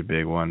pretty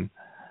big one.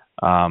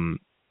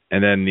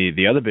 And then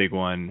the other big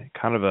one,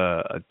 kind of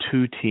a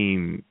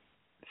two-team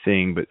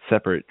thing but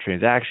separate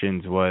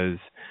transactions, was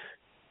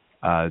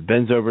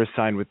Ben Zobrist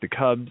signed with the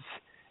Cubs,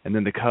 and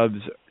then the Cubs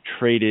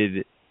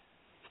traded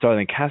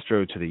Starlin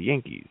Castro to the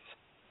Yankees.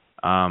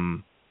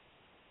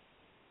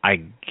 I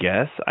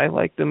guess I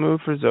like the move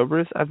for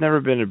Zobrist. I've never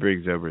been a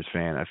big Zobrist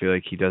fan. I feel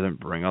like he doesn't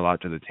bring a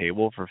lot to the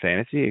table for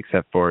fantasy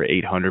except for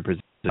 800%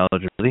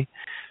 eligibility.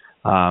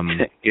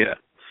 Yeah.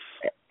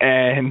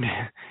 And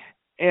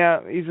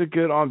yeah, he's a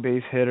good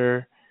on-base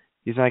hitter.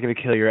 He's not going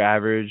to kill your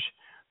average,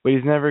 but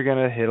he's never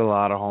going to hit a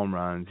lot of home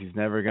runs. He's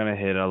never going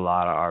to hit a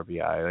lot of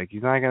RBI. Like,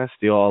 he's not going to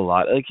steal a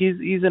lot. Like,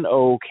 he's an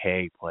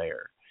okay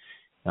player.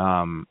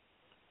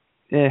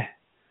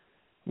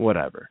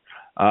 Whatever.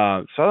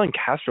 Starlin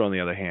Castro, on the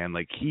other hand,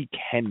 like, he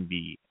can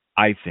be,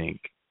 I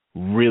think,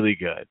 really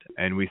good.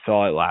 And we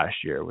saw it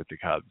last year with the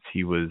Cubs.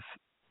 He was,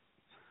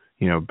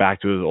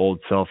 back to his old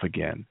self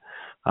again.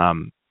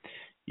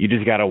 You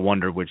just got to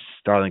wonder which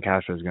Starlin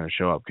Castro is going to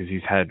show up, because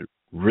he's had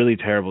really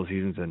terrible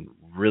seasons and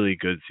really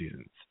good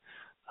seasons.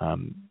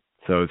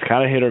 So it's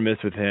kind of hit or miss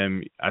with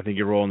him. I think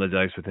you're rolling the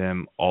dice with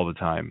him all the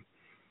time.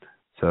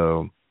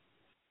 So,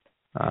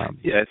 I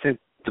think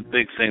the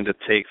big thing to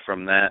take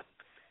from that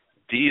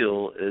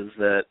deal is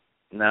that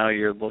now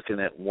you're looking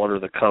at what are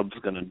the Cubs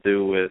going to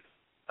do with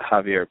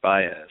Javier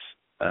Baez.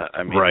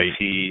 Right. Is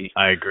he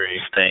I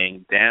agree.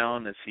 staying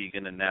down? Is he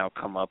going to now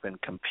come up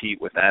and compete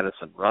with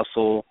Addison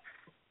Russell,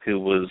 who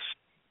was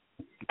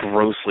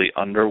grossly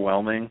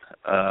underwhelming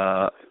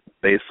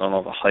based on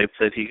all the hype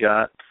that he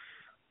got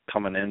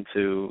coming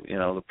into,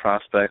 the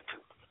prospect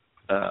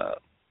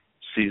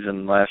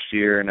season last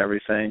year and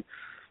everything.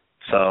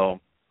 So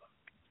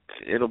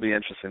it'll be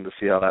interesting to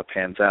see how that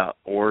pans out.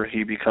 Or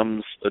he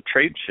becomes a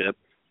trade chip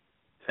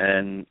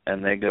and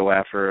they go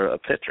after a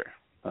pitcher.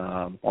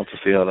 Want to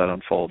see how that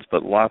unfolds.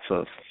 But lots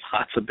of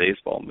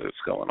baseball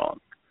moves going on.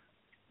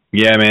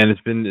 Yeah, man,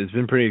 it's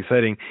been pretty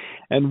exciting.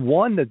 And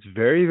one that's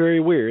very, very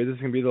weird, this is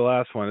going to be the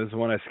last one. This is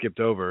one I skipped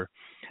over.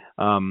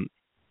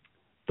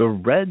 The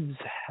Reds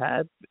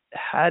had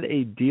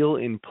a deal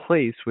in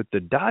place with the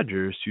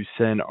Dodgers to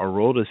send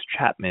Aroldis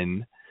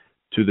Chapman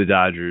to the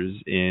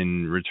Dodgers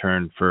in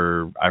return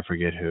for I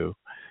forget who.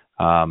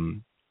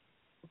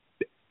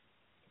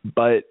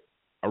 But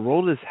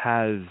Aroldis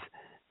has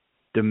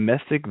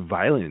domestic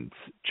violence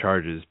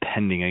charges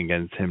pending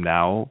against him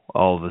now,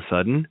 all of a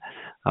sudden.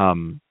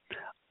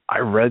 I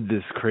read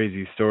this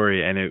crazy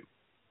story, and it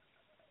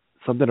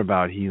something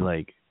about he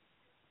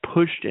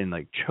pushed and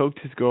choked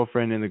his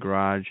girlfriend in the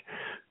garage,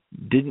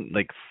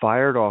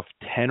 fired off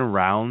 10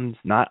 rounds.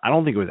 I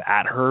don't think it was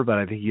at her, but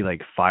I think he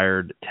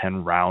fired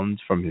 10 rounds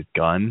from his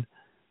gun.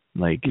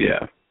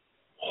 Yeah.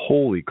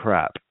 Holy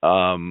crap.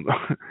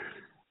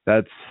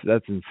 That's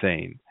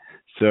insane.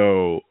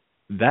 So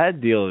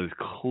that deal is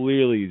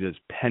clearly just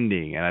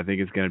pending, and I think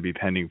it's going to be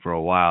pending for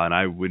a while, and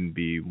I wouldn't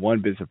be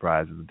one bit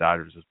surprised if the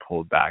Dodgers just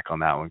pulled back on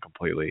that one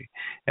completely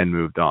and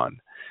moved on.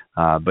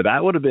 But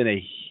that would have been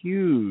a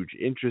huge,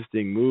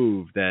 interesting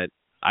move that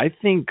I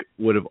think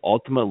would have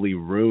ultimately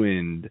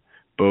ruined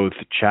both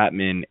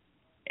Chapman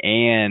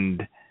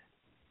and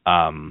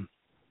Kenley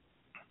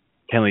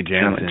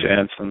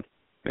Jansen.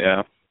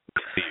 Yeah.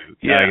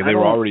 They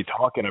were already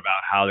talking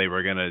about how they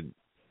were going to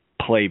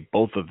play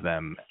both of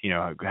them,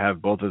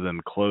 have both of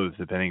them closed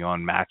depending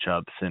on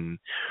matchups and,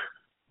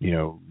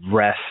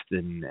 rest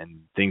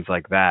and things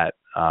like that.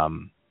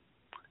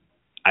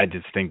 I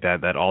just think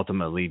that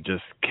ultimately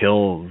just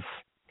kills,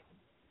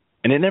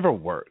 and it never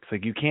works.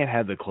 You can't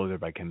have the closer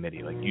by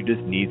committee. You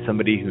just need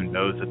somebody who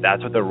knows that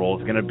that's what their role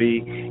is going to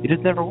be. It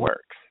just never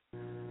works.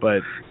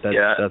 But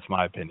that's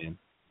my opinion.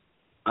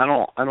 I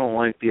don't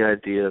like the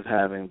idea of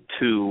having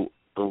two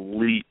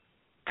elite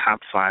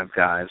top 5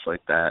 guys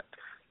like that.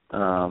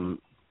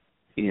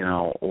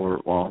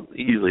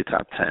 Easily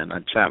top 10.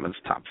 Chapman's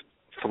top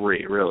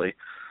 3, really.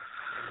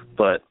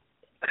 But,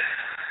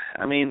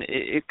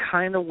 it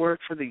kind of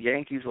worked for the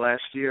Yankees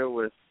last year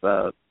with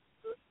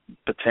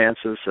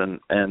Betances and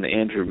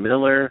Andrew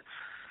Miller.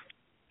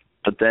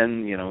 But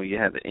then, you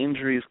had the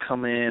injuries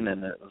come in,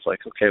 and it was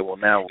okay, well,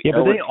 now we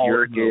know it's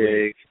your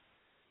gig.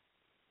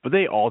 But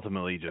they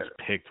ultimately just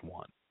picked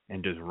one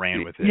and just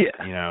ran with it,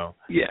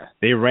 Yeah.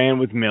 They ran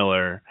with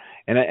Miller,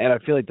 and I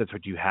feel like that's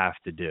what you have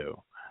to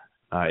do.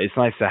 It's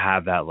nice to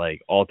have that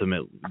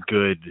ultimate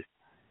good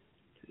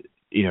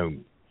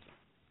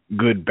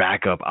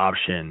backup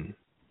option.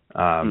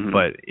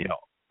 But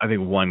I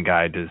think one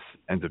guy just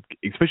ends up,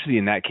 especially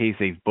in that case,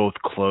 they've both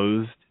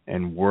closed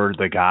and were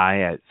the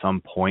guy at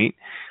some point.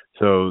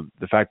 So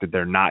the fact that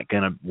they're not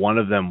one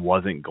of them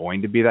wasn't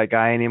going to be that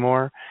guy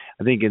anymore.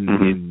 I think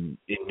in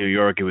New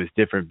York it was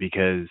different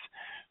because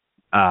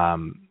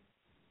I'm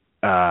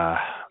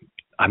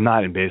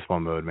not in baseball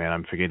mode, man.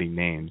 I'm forgetting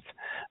names.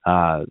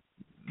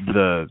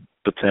 The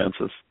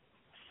Betances.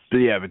 But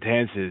yeah,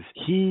 Betances,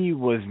 he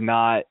was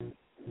not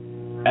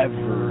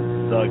ever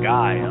the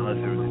guy unless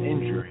there was an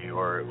injury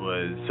or it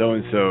was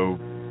so-and-so,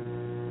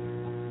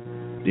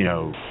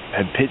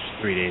 had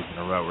pitched 3 days in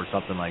a row or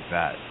something like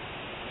that.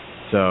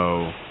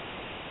 So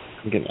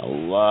I'm getting a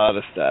lot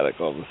of static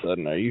all of a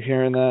sudden. Are you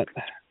hearing that?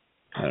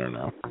 I don't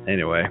know.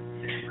 Anyway,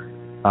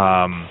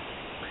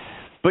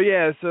 but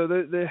yeah, so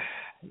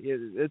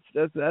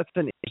that's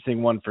an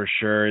interesting one for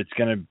sure. It's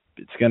gonna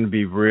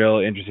be real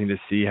interesting to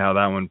see how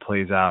that one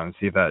plays out and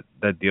see if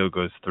that deal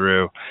goes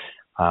through.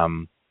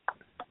 I'm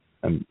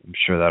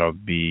sure that'll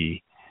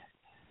be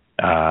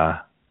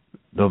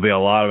there'll be a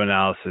lot of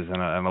analysis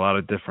and a lot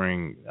of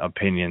differing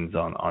opinions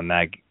on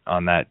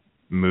that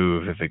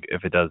move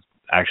if it does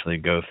actually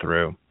go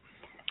through.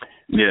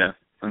 Yeah,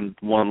 and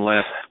one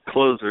last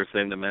closer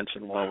thing to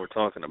mention while we're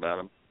talking about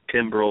him.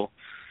 Kimbrel,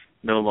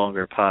 no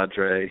longer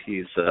Padre.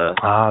 He's that's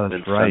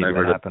been right. sent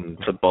over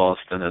to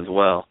Boston as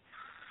well.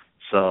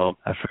 So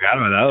I forgot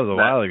about that. That was a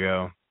while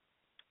ago.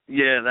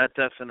 Yeah, that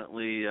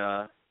definitely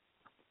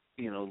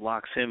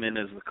locks him in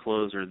as the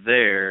closer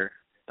there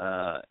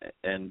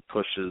and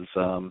pushes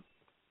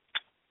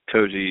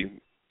Koji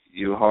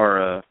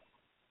Uehara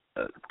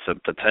to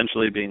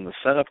potentially being the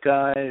setup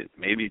guy,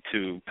 maybe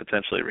to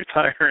potentially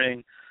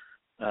retiring.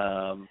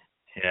 The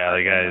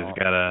guy's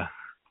got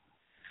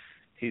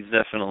He's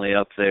definitely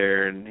up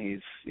there, and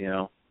he's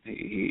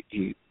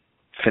he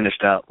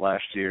finished out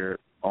last year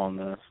on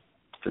the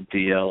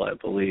DL, I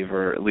believe,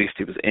 or at least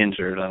he was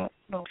injured. I don't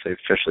know if they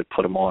officially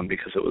put him on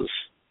because it was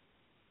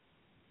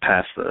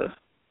past the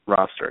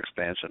roster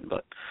expansion,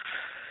 but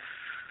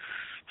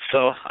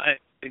so I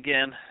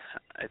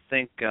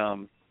think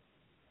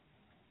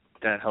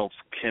that helps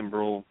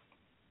Kimbrel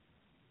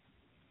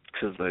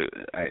because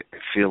I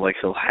feel like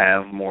he'll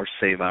have more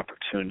save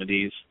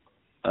opportunities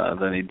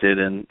than he did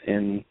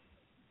in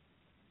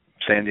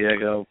San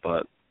Diego,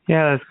 but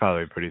yeah, that's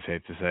probably pretty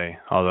safe to say.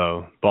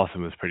 Although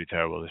Boston was pretty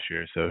terrible this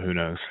year, so who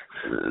knows?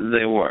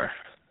 They were,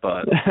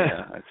 but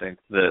yeah, I think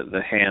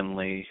the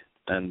Hanley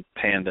and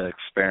Panda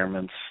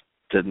experiments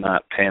did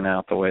not pan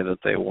out the way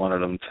that they wanted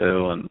them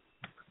to, and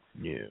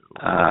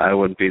I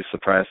wouldn't be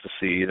surprised to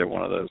see either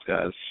one of those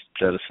guys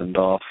jettisoned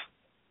off,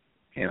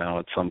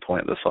 at some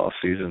point this off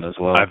season as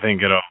well. I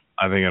think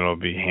it'll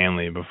be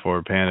Hanley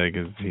before Panda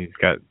because he's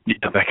got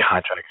that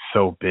contract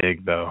so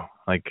big though.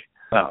 It's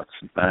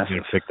massive. He's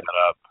gonna pick that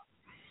up.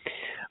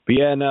 But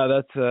yeah, no,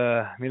 that's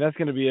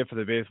going to be it for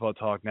the baseball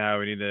talk now.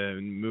 We need to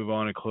move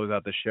on and close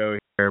out the show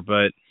here.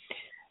 But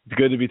it's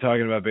good to be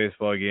talking about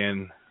baseball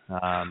again.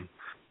 As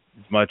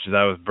much as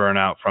I was burnt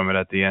out from it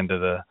at the end of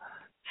the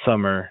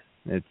summer,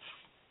 it's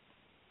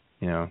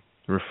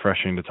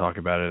refreshing to talk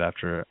about it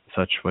after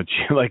such what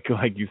you like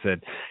you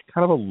said,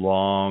 kind of a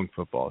long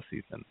football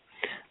season.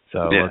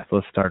 So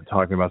let's start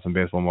talking about some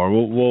baseball more.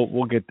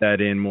 We'll get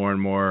that in more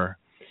and more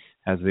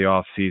as the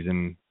off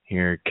season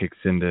here kicks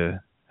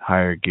into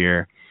higher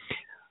gear.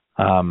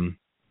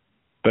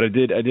 But I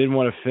did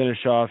want to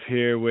finish off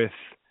here with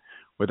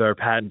our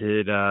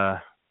patented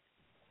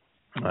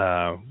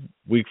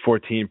week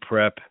 14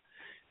 prep.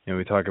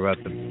 We talk about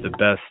the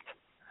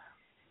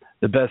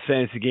best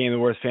fantasy game, the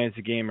worst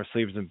fantasy game, or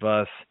sleepers and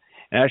busts.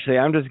 And actually,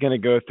 I'm just going to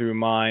go through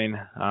mine.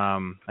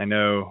 I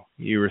know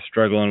you were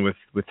struggling with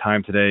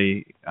time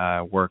today.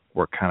 Work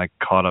kind of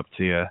caught up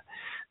to you,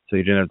 so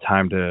you didn't have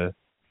time to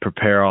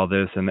prepare all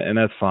this, and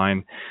that's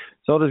fine.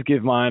 So I'll just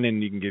give mine,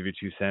 and you can give your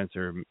 2 cents,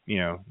 or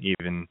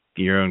even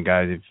your own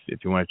guys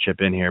if you want to chip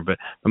in here. But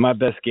my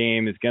best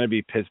game is going to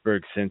be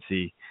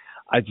Pittsburgh-Cincy.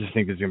 I just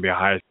think there's going to be a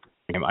higher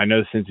game. I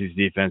know Cincy's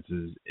defense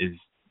is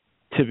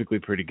typically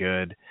pretty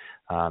good,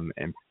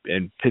 and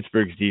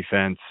Pittsburgh's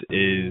defense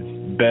is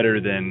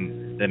better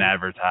than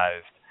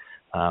advertised.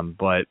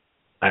 But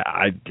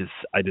I just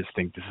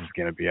think this is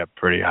going to be a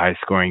pretty high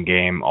scoring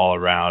game all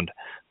around.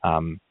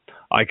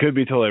 I could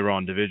be totally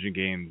wrong. Division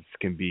games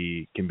can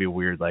be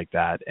weird like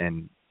that,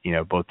 and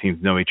both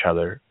teams know each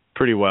other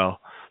pretty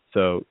well.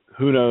 So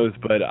who knows?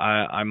 But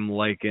I'm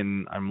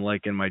liking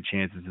my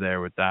chances there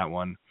with that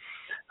one.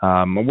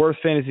 My worst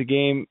fantasy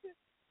game,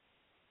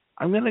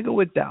 I'm gonna go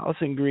with Dallas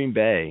and Green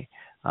Bay.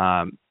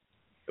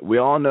 We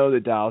all know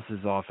that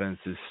Dallas's offense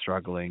is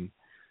struggling.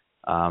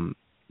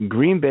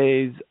 Green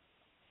Bay's,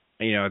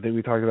 I think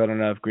we talked about it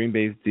enough. Green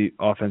Bay's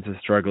offense is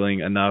struggling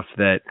enough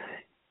that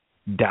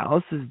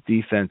Dallas's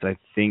defense, I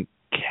think,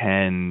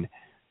 can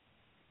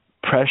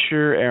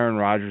pressure Aaron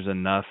Rodgers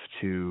enough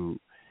to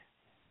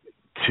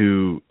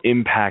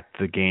impact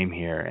the game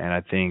here. And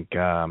I think,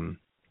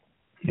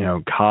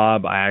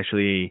 Cobb, I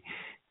actually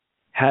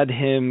had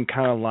him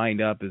kind of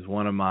lined up as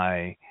one of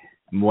my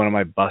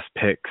bust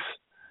picks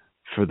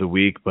for the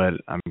week, but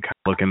I'm kind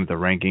of looking at the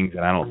rankings,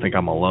 and I don't think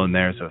I'm alone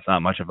there, so it's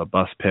not much of a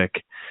bust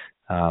pick.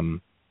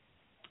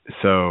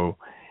 So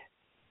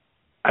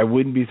I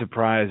wouldn't be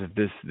surprised if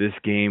this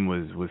game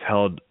was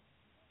held,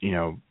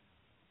 20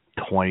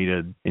 to,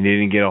 and they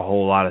didn't get a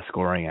whole lot of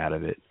scoring out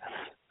of it.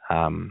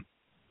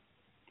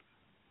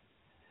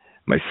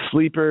 My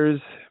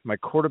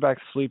quarterback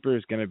sleeper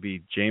is going to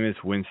be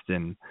Jameis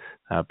Winston,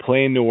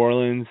 playing New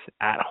Orleans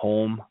at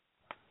home.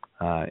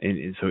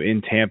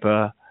 In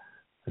Tampa,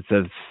 it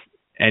says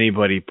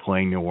anybody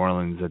playing New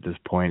Orleans at this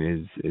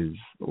point is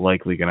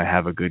likely going to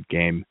have a good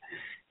game.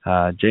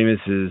 Jameis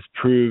has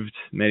proved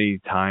many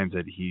times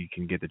that he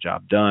can get the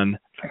job done.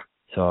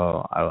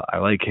 So I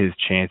like his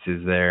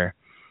chances there.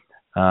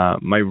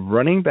 My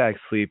running back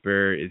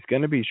sleeper is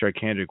going to be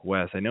Sharkhandrick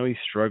West. I know he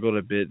struggled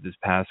a bit this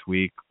past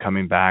week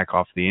coming back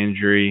off the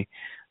injury.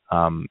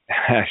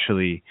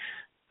 Actually,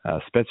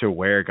 Spencer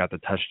Ware got the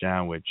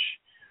touchdown, which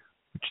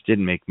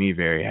didn't make me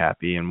very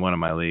happy in one of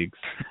my leagues.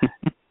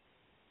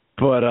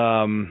 But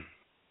I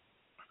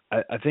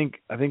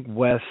think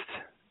West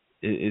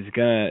is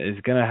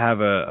gonna have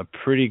a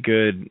pretty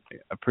good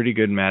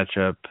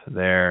matchup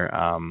there.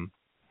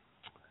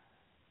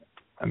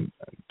 I'm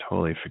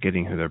totally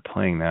forgetting who they're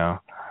playing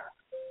now.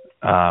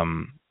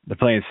 They're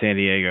playing San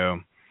Diego.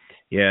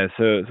 Yeah,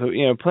 so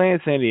playing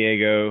San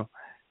Diego,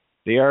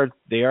 they are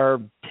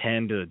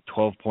 10 to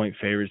 12 point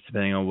favorites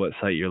depending on what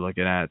site you're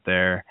looking at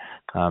there.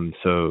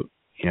 So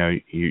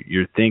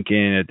you're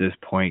thinking at this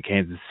point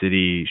Kansas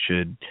City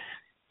should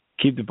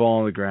keep the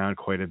ball on the ground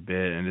quite a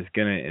bit, and it's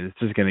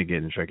just gonna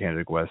get in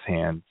Sharkhandrick West's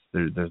hands.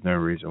 There's no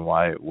reason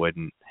why it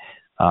wouldn't.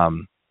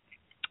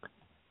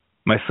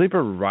 My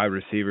sleeper wide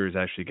receiver is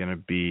actually going to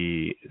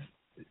be.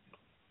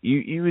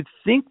 You would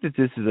think that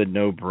this is a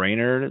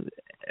no-brainer,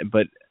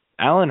 but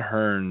Allen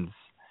Hurns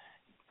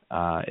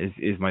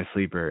is my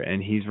sleeper,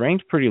 and he's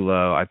ranked pretty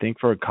low. I think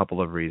for a couple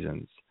of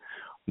reasons.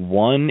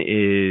 One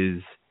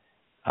is,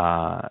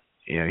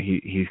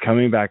 he's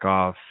coming back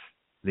off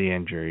the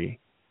injury.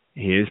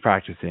 He is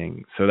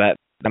practicing, so that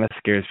kind of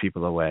scares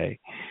people away.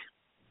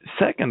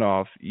 Second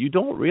off, you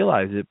don't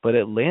realize it, but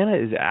Atlanta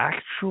is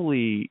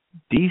actually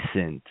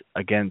decent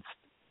against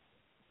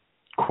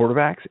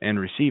quarterbacks and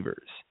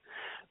receivers.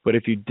 But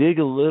if you dig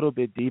a little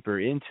bit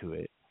deeper into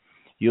it,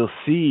 you'll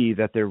see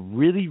that they're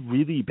really,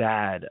 really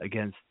bad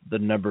against the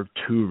number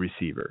 2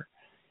 receiver.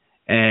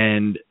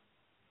 And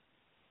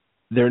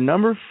they're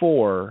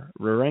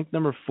ranked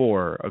number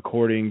 4,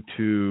 according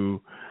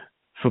to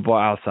Football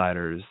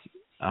Outsiders,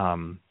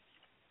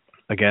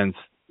 against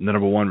the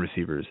number 1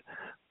 receivers.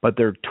 But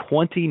they're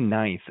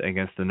 29th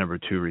against the number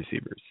 2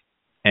 receivers.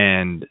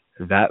 And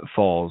that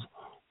falls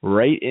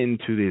right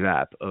into the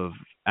lap of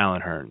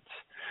Allen Hurns.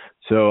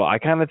 So I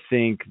kind of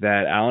think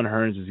that Allen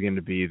Hurns is going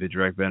to be the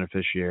direct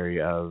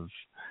beneficiary of,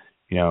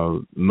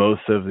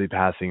 most of the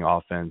passing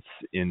offense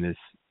in this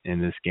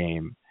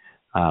game.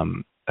 I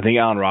think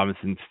Allen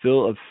Robinson's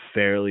still a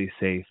fairly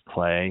safe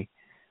play,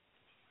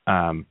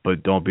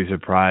 but don't be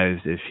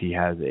surprised if he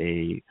has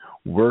a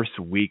worse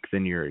week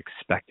than you're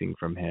expecting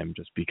from him,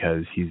 just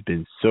because he's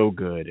been so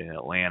good, and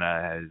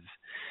Atlanta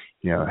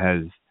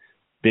has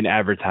been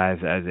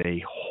advertised as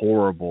a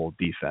horrible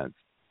defense.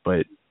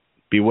 But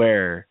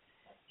beware,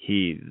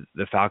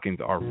 the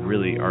Falcons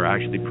are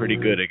actually pretty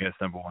good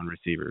against number 1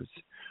 receivers.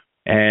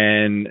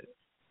 And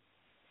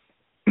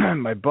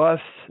my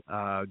bust,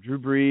 Drew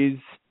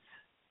Brees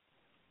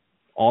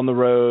on the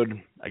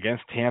road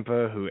against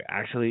Tampa, who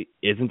actually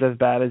isn't as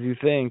bad as you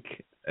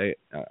think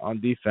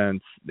on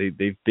defense.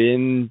 They've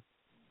been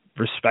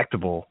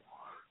respectable,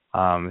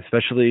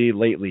 especially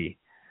lately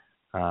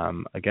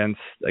against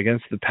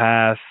the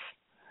pass.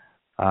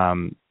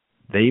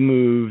 They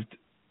moved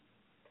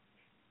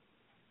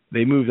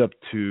up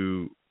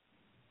to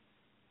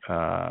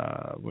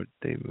what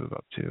did they move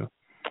up to?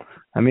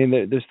 I mean,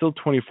 they're still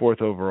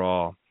 24th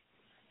overall,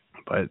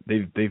 but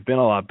they've been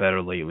a lot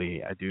better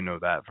lately. I do know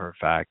that for a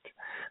fact.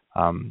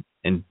 And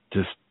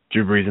just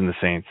Drew Brees and the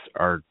Saints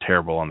are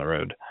terrible on the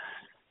road.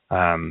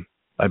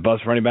 My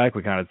bust running back,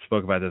 we kind of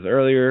spoke about this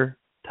earlier,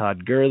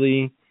 Todd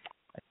Gurley.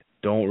 I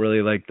don't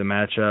really like the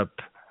matchup.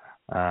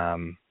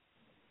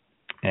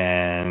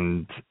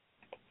 And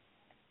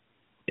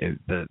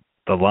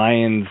the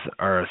Lions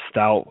are a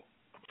stout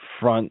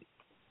front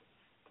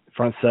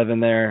 7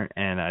 there,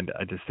 and I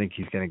just think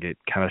he's going to get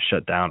kind of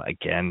shut down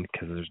again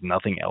because there's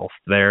nothing else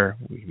there.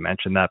 We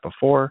mentioned that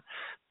before.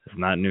 It's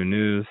not new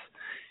news.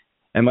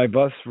 And my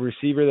bust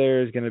receiver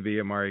there is going to be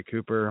Amari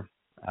Cooper.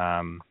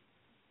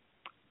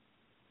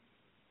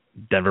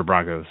 Denver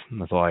Broncos.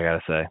 That's all I got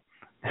to say.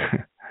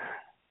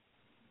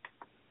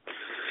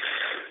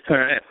 All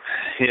right.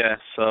 Yeah,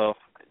 so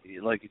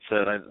like you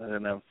said, I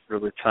didn't have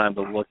really time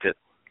to look at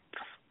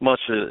much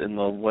in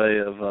the way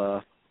of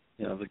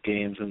the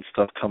games and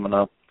stuff coming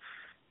up,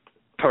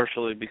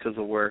 partially because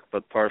of work,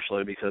 but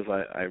partially because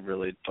I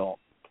really don't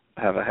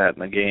have a hat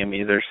in the game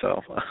either,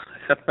 so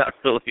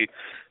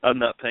I'm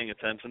not paying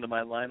attention to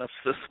my lineups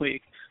this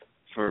week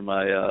for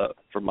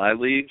my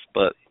leagues,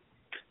 but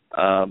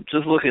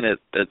just looking at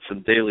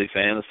some daily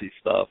fantasy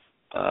stuff,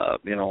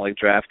 like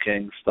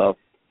DraftKings stuff,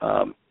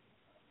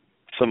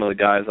 some of the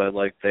guys I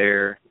like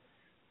there.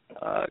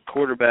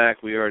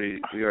 Quarterback, we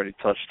already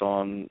touched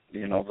on,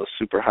 the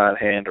super hot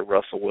hand of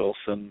Russell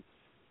Wilson.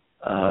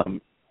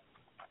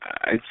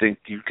 I think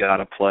you've got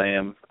to play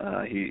him.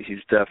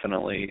 He's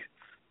definitely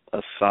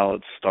a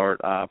solid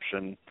start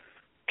option.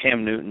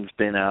 Cam Newton's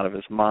been out of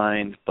his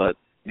mind, but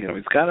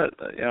he's got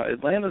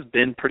Atlanta's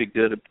been pretty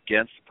good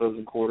against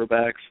opposing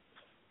quarterbacks,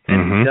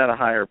 and he's got a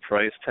higher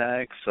price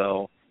tag,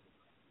 so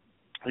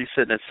he's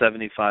sitting at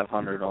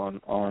 $7,500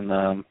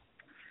 on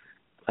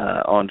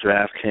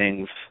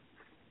DraftKings.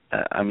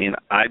 I mean,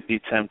 I'd be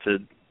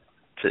tempted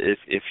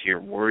if you're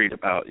worried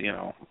about,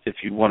 if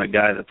you want a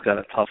guy that's got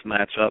a tough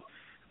matchup,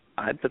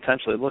 I'd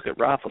potentially look at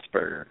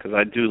Roethlisberger because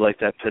I do like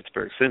that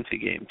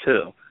Pittsburgh-Cincy game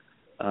too.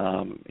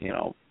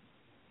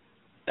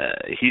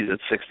 He's at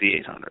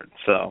 6,800.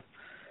 So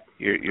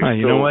you're still,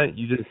 you know what?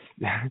 You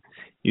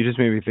just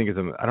made me think of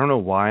something. I don't know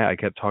why I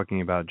kept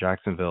talking about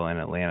Jacksonville and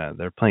Atlanta.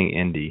 They're playing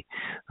Indy.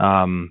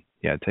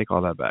 Yeah, take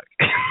all that back.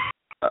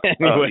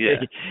 Anyway,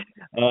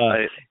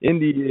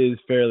 Indy is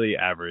fairly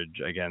average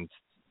against,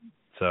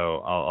 so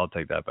I'll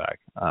take that back.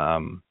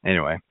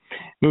 Anyway,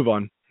 move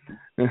on.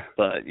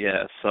 But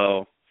yeah,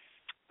 so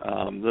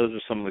those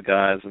are some of the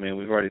guys. I mean,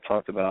 we've already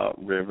talked about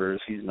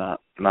Rivers. He's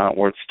not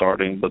worth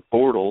starting, but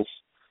Bortles,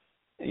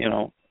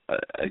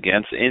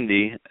 against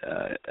Indy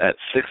at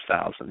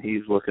 6,000,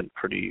 he's looking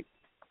pretty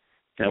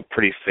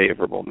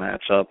favorable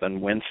matchup.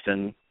 And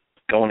Winston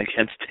going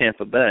against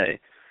Tampa Bay,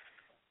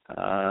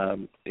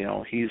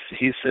 he's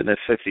sitting at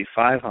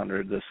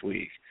 5,500 this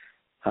week,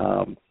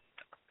 and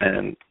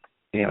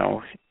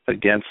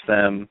against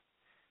them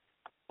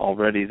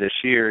already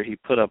this year, he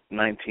put up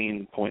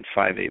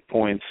 19.58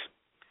 points,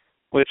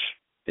 which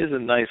is a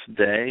nice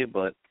day,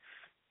 but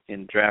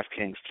in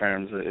DraftKings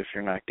terms, if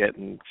you're not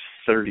getting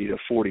 30 to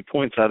 40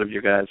 points out of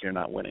your guys, you're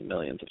not winning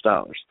millions of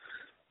dollars.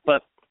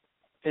 But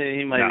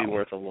he might be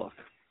worth a look.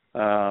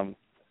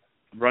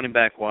 Running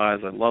back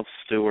wise, I love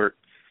Stewart.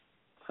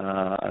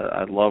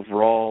 I love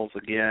Rawls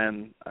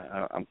again.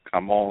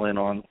 I'm all in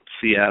on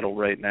Seattle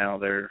right now.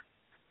 They're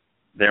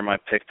my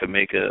pick to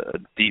make a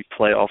deep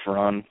playoff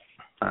run.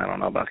 I don't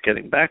know about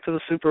getting back to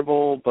the Super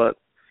Bowl, but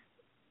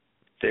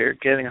they're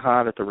getting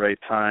hot at the right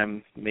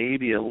time.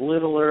 Maybe a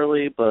little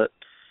early, but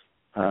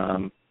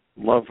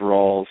love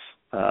Rawls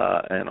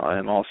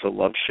and also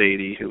love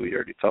Shady, who we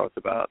already talked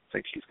about. I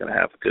think he's going to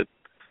have a good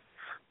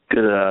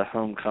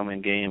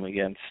homecoming game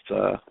against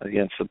the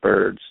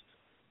Birds.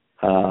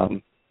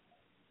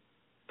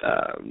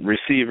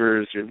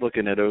 Receivers, you're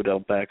looking at Odell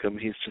Beckham.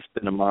 He's just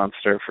been a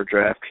monster for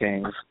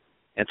DraftKings.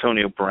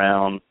 Antonio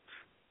Brown,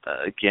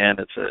 again,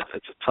 it's a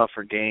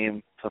tougher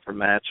game, tougher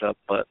matchup,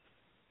 but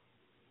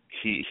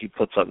he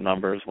puts up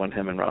numbers when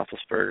him and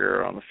Roethlisberger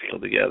are on the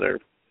field together.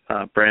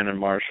 Brandon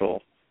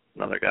Marshall,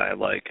 another guy I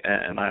like,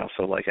 and I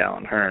also like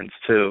Alan Hearns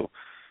too,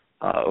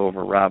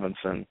 over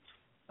Robinson.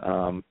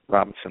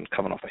 Robinson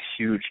coming off a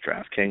huge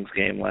DraftKings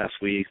game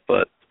last week,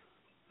 but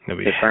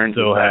if Hearns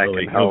is back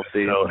and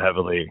healthy,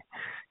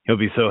 he'll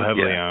be so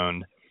heavily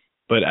owned.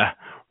 But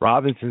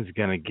Robinson's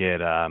gonna get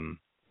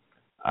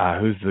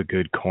who's the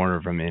good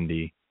corner from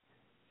Indy?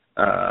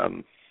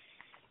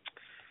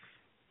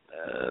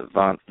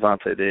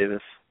 Vontae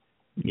Davis.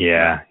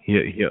 Yeah,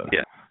 he'll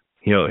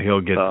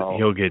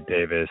get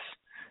Davis,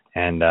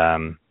 and I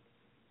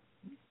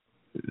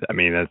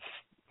mean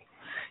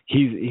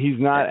he's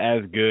not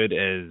as good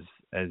as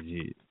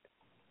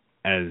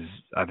I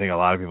think a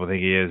lot of people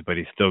think he is, but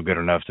he's still good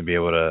enough to be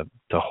able to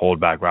hold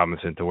back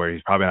Robinson to where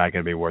he's probably not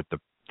going to be worth the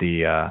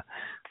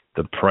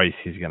price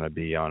he's going to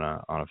be on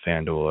a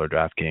FanDuel or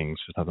DraftKings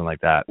or something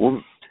like that.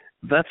 Well,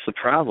 that's the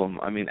problem.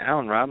 I mean,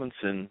 Allen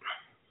Robinson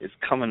is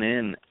coming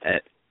in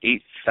at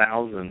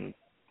 $8,000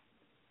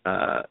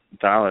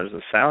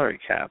 of salary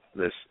cap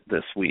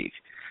this week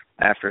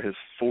after his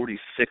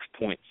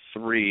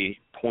 46.3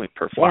 point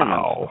performance.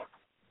 Wow.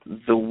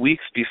 The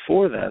weeks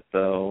before that,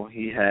 though,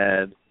 he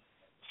had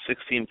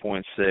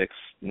 16.6,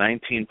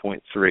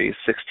 19.3,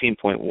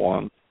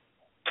 16.1,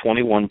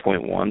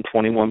 21.1,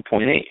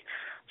 21.8.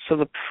 So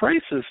the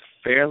price is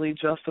fairly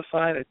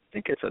justified. I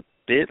think it's a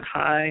bit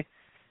high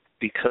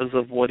because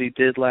of what he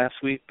did last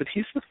week, but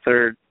he's the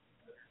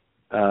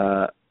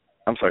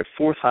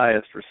fourth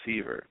highest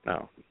receiver.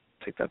 No,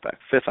 take that back.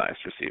 Fifth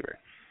highest receiver.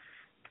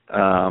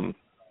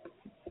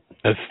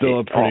 That's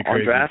still a pretty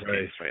crazy on price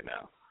DraftKings right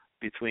now.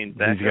 Between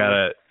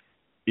Beckham,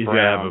 he's Brown,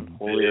 got to have a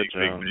Julio big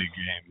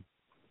game.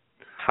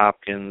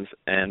 Hopkins,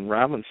 and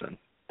Robinson.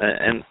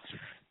 And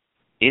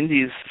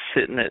Indy's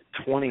sitting at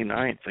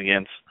 29th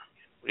against,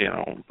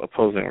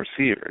 opposing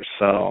receivers.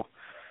 So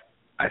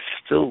I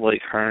still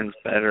like Hearns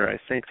better. I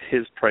think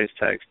his price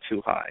tag's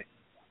too high.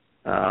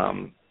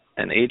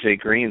 And A.J.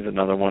 Green's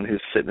another one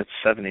who's sitting at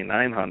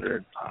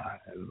 7,900.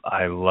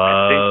 I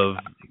love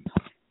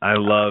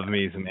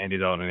me some Andy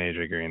Dalton and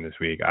A.J. Green this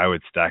week. I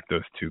would stack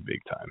those two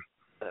big time.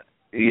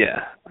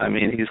 Yeah, I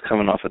mean, he's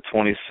coming off a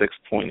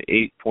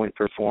 26.8 point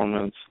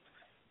performance.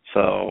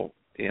 So,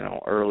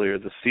 earlier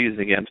this season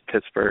against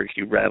Pittsburgh,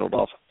 he rattled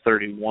off a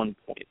 31.8.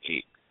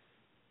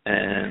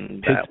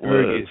 And that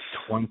Pittsburgh is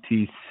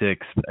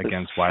 26th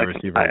against wide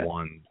receiver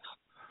ones.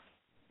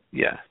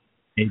 Yeah.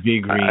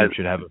 A.J. Green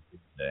should have a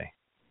good day.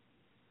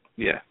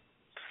 Yeah.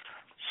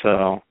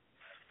 So,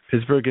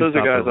 Pittsburgh is those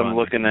are guys I'm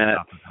looking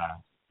at.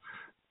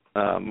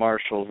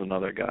 Marshall's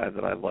another guy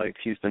that I like.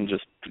 He's been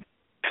just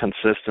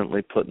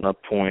consistently putting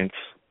up points.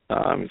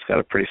 He's got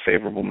a pretty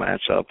favorable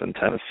matchup in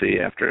Tennessee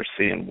after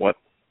seeing what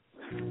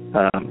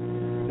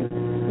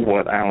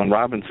Allen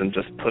Robinson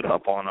just put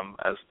up on him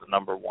as the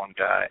number one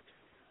guy.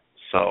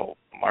 So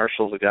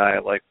Marshall's a guy I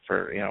like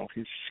for,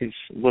 he's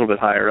a little bit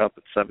higher up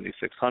at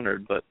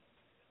 7,600, but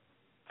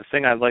the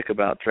thing I like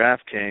about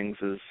DraftKings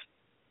is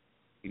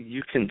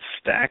you can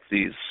stack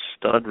these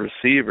stud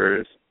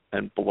receivers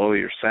and blow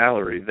your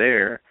salary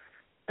there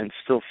and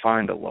still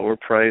find a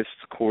lower-priced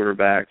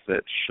quarterback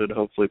that should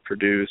hopefully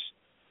produce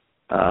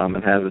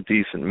and has a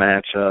decent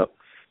matchup.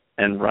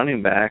 And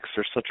running backs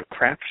are such a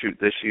crapshoot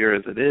this year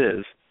as it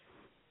is.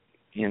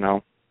 You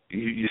know,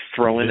 you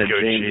throw in a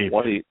James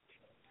White.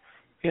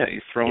 Yeah,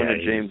 you throw in a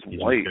James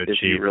White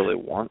if you really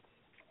want,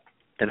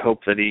 and hope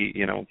that he,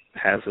 you know,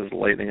 has his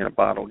lightning in a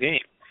bottle game.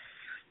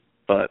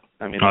 But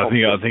I mean, I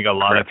think a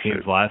lot of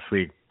teams last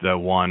week that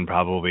won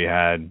probably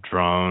had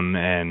Drone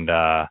and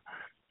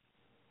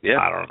yeah,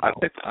 I don't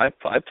know.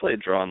 I played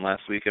Drone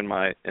last week in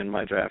my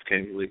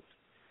DraftKings league.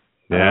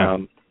 Yeah.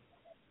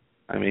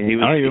 I mean, he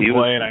was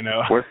I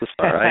know. worth the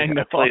start. I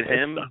played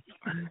him.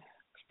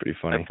 It's pretty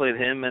funny. I played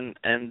him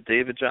and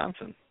David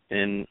Johnson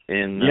in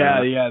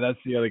yeah, that's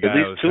the other guy. At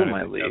least two of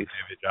my leagues.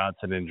 David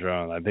Johnson and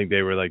Drone. I think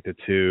they were like the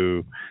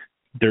two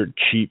dirt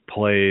cheap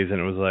plays, and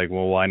it was like,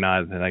 well, why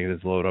not? And I can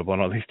just load up on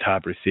all these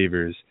top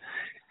receivers.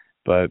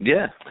 But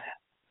yeah.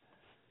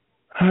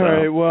 All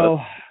right.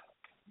 Well,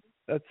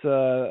 that's.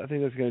 I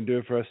think that's going to do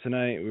it for us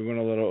tonight. We went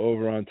a little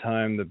over on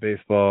time. The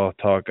baseball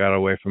talk got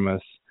away from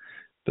us,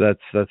 but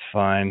that's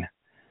fine.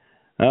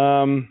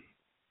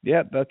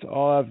 Yeah, that's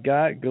all I've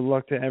got. Good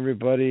luck to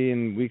everybody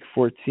in Week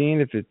 14.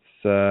 If it's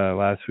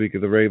last week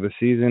of the regular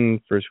season,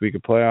 first week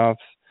of playoffs.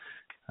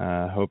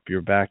 Hope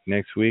you're back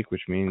next week,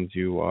 which means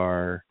you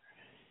are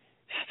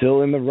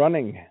still in the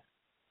running.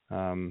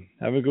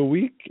 Have a good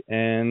week,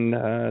 and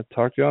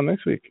talk to you all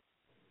next week.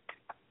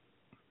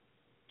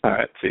 All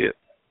right, see you.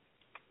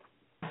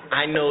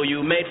 I know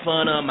you made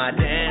fun of my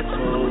dance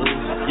moves.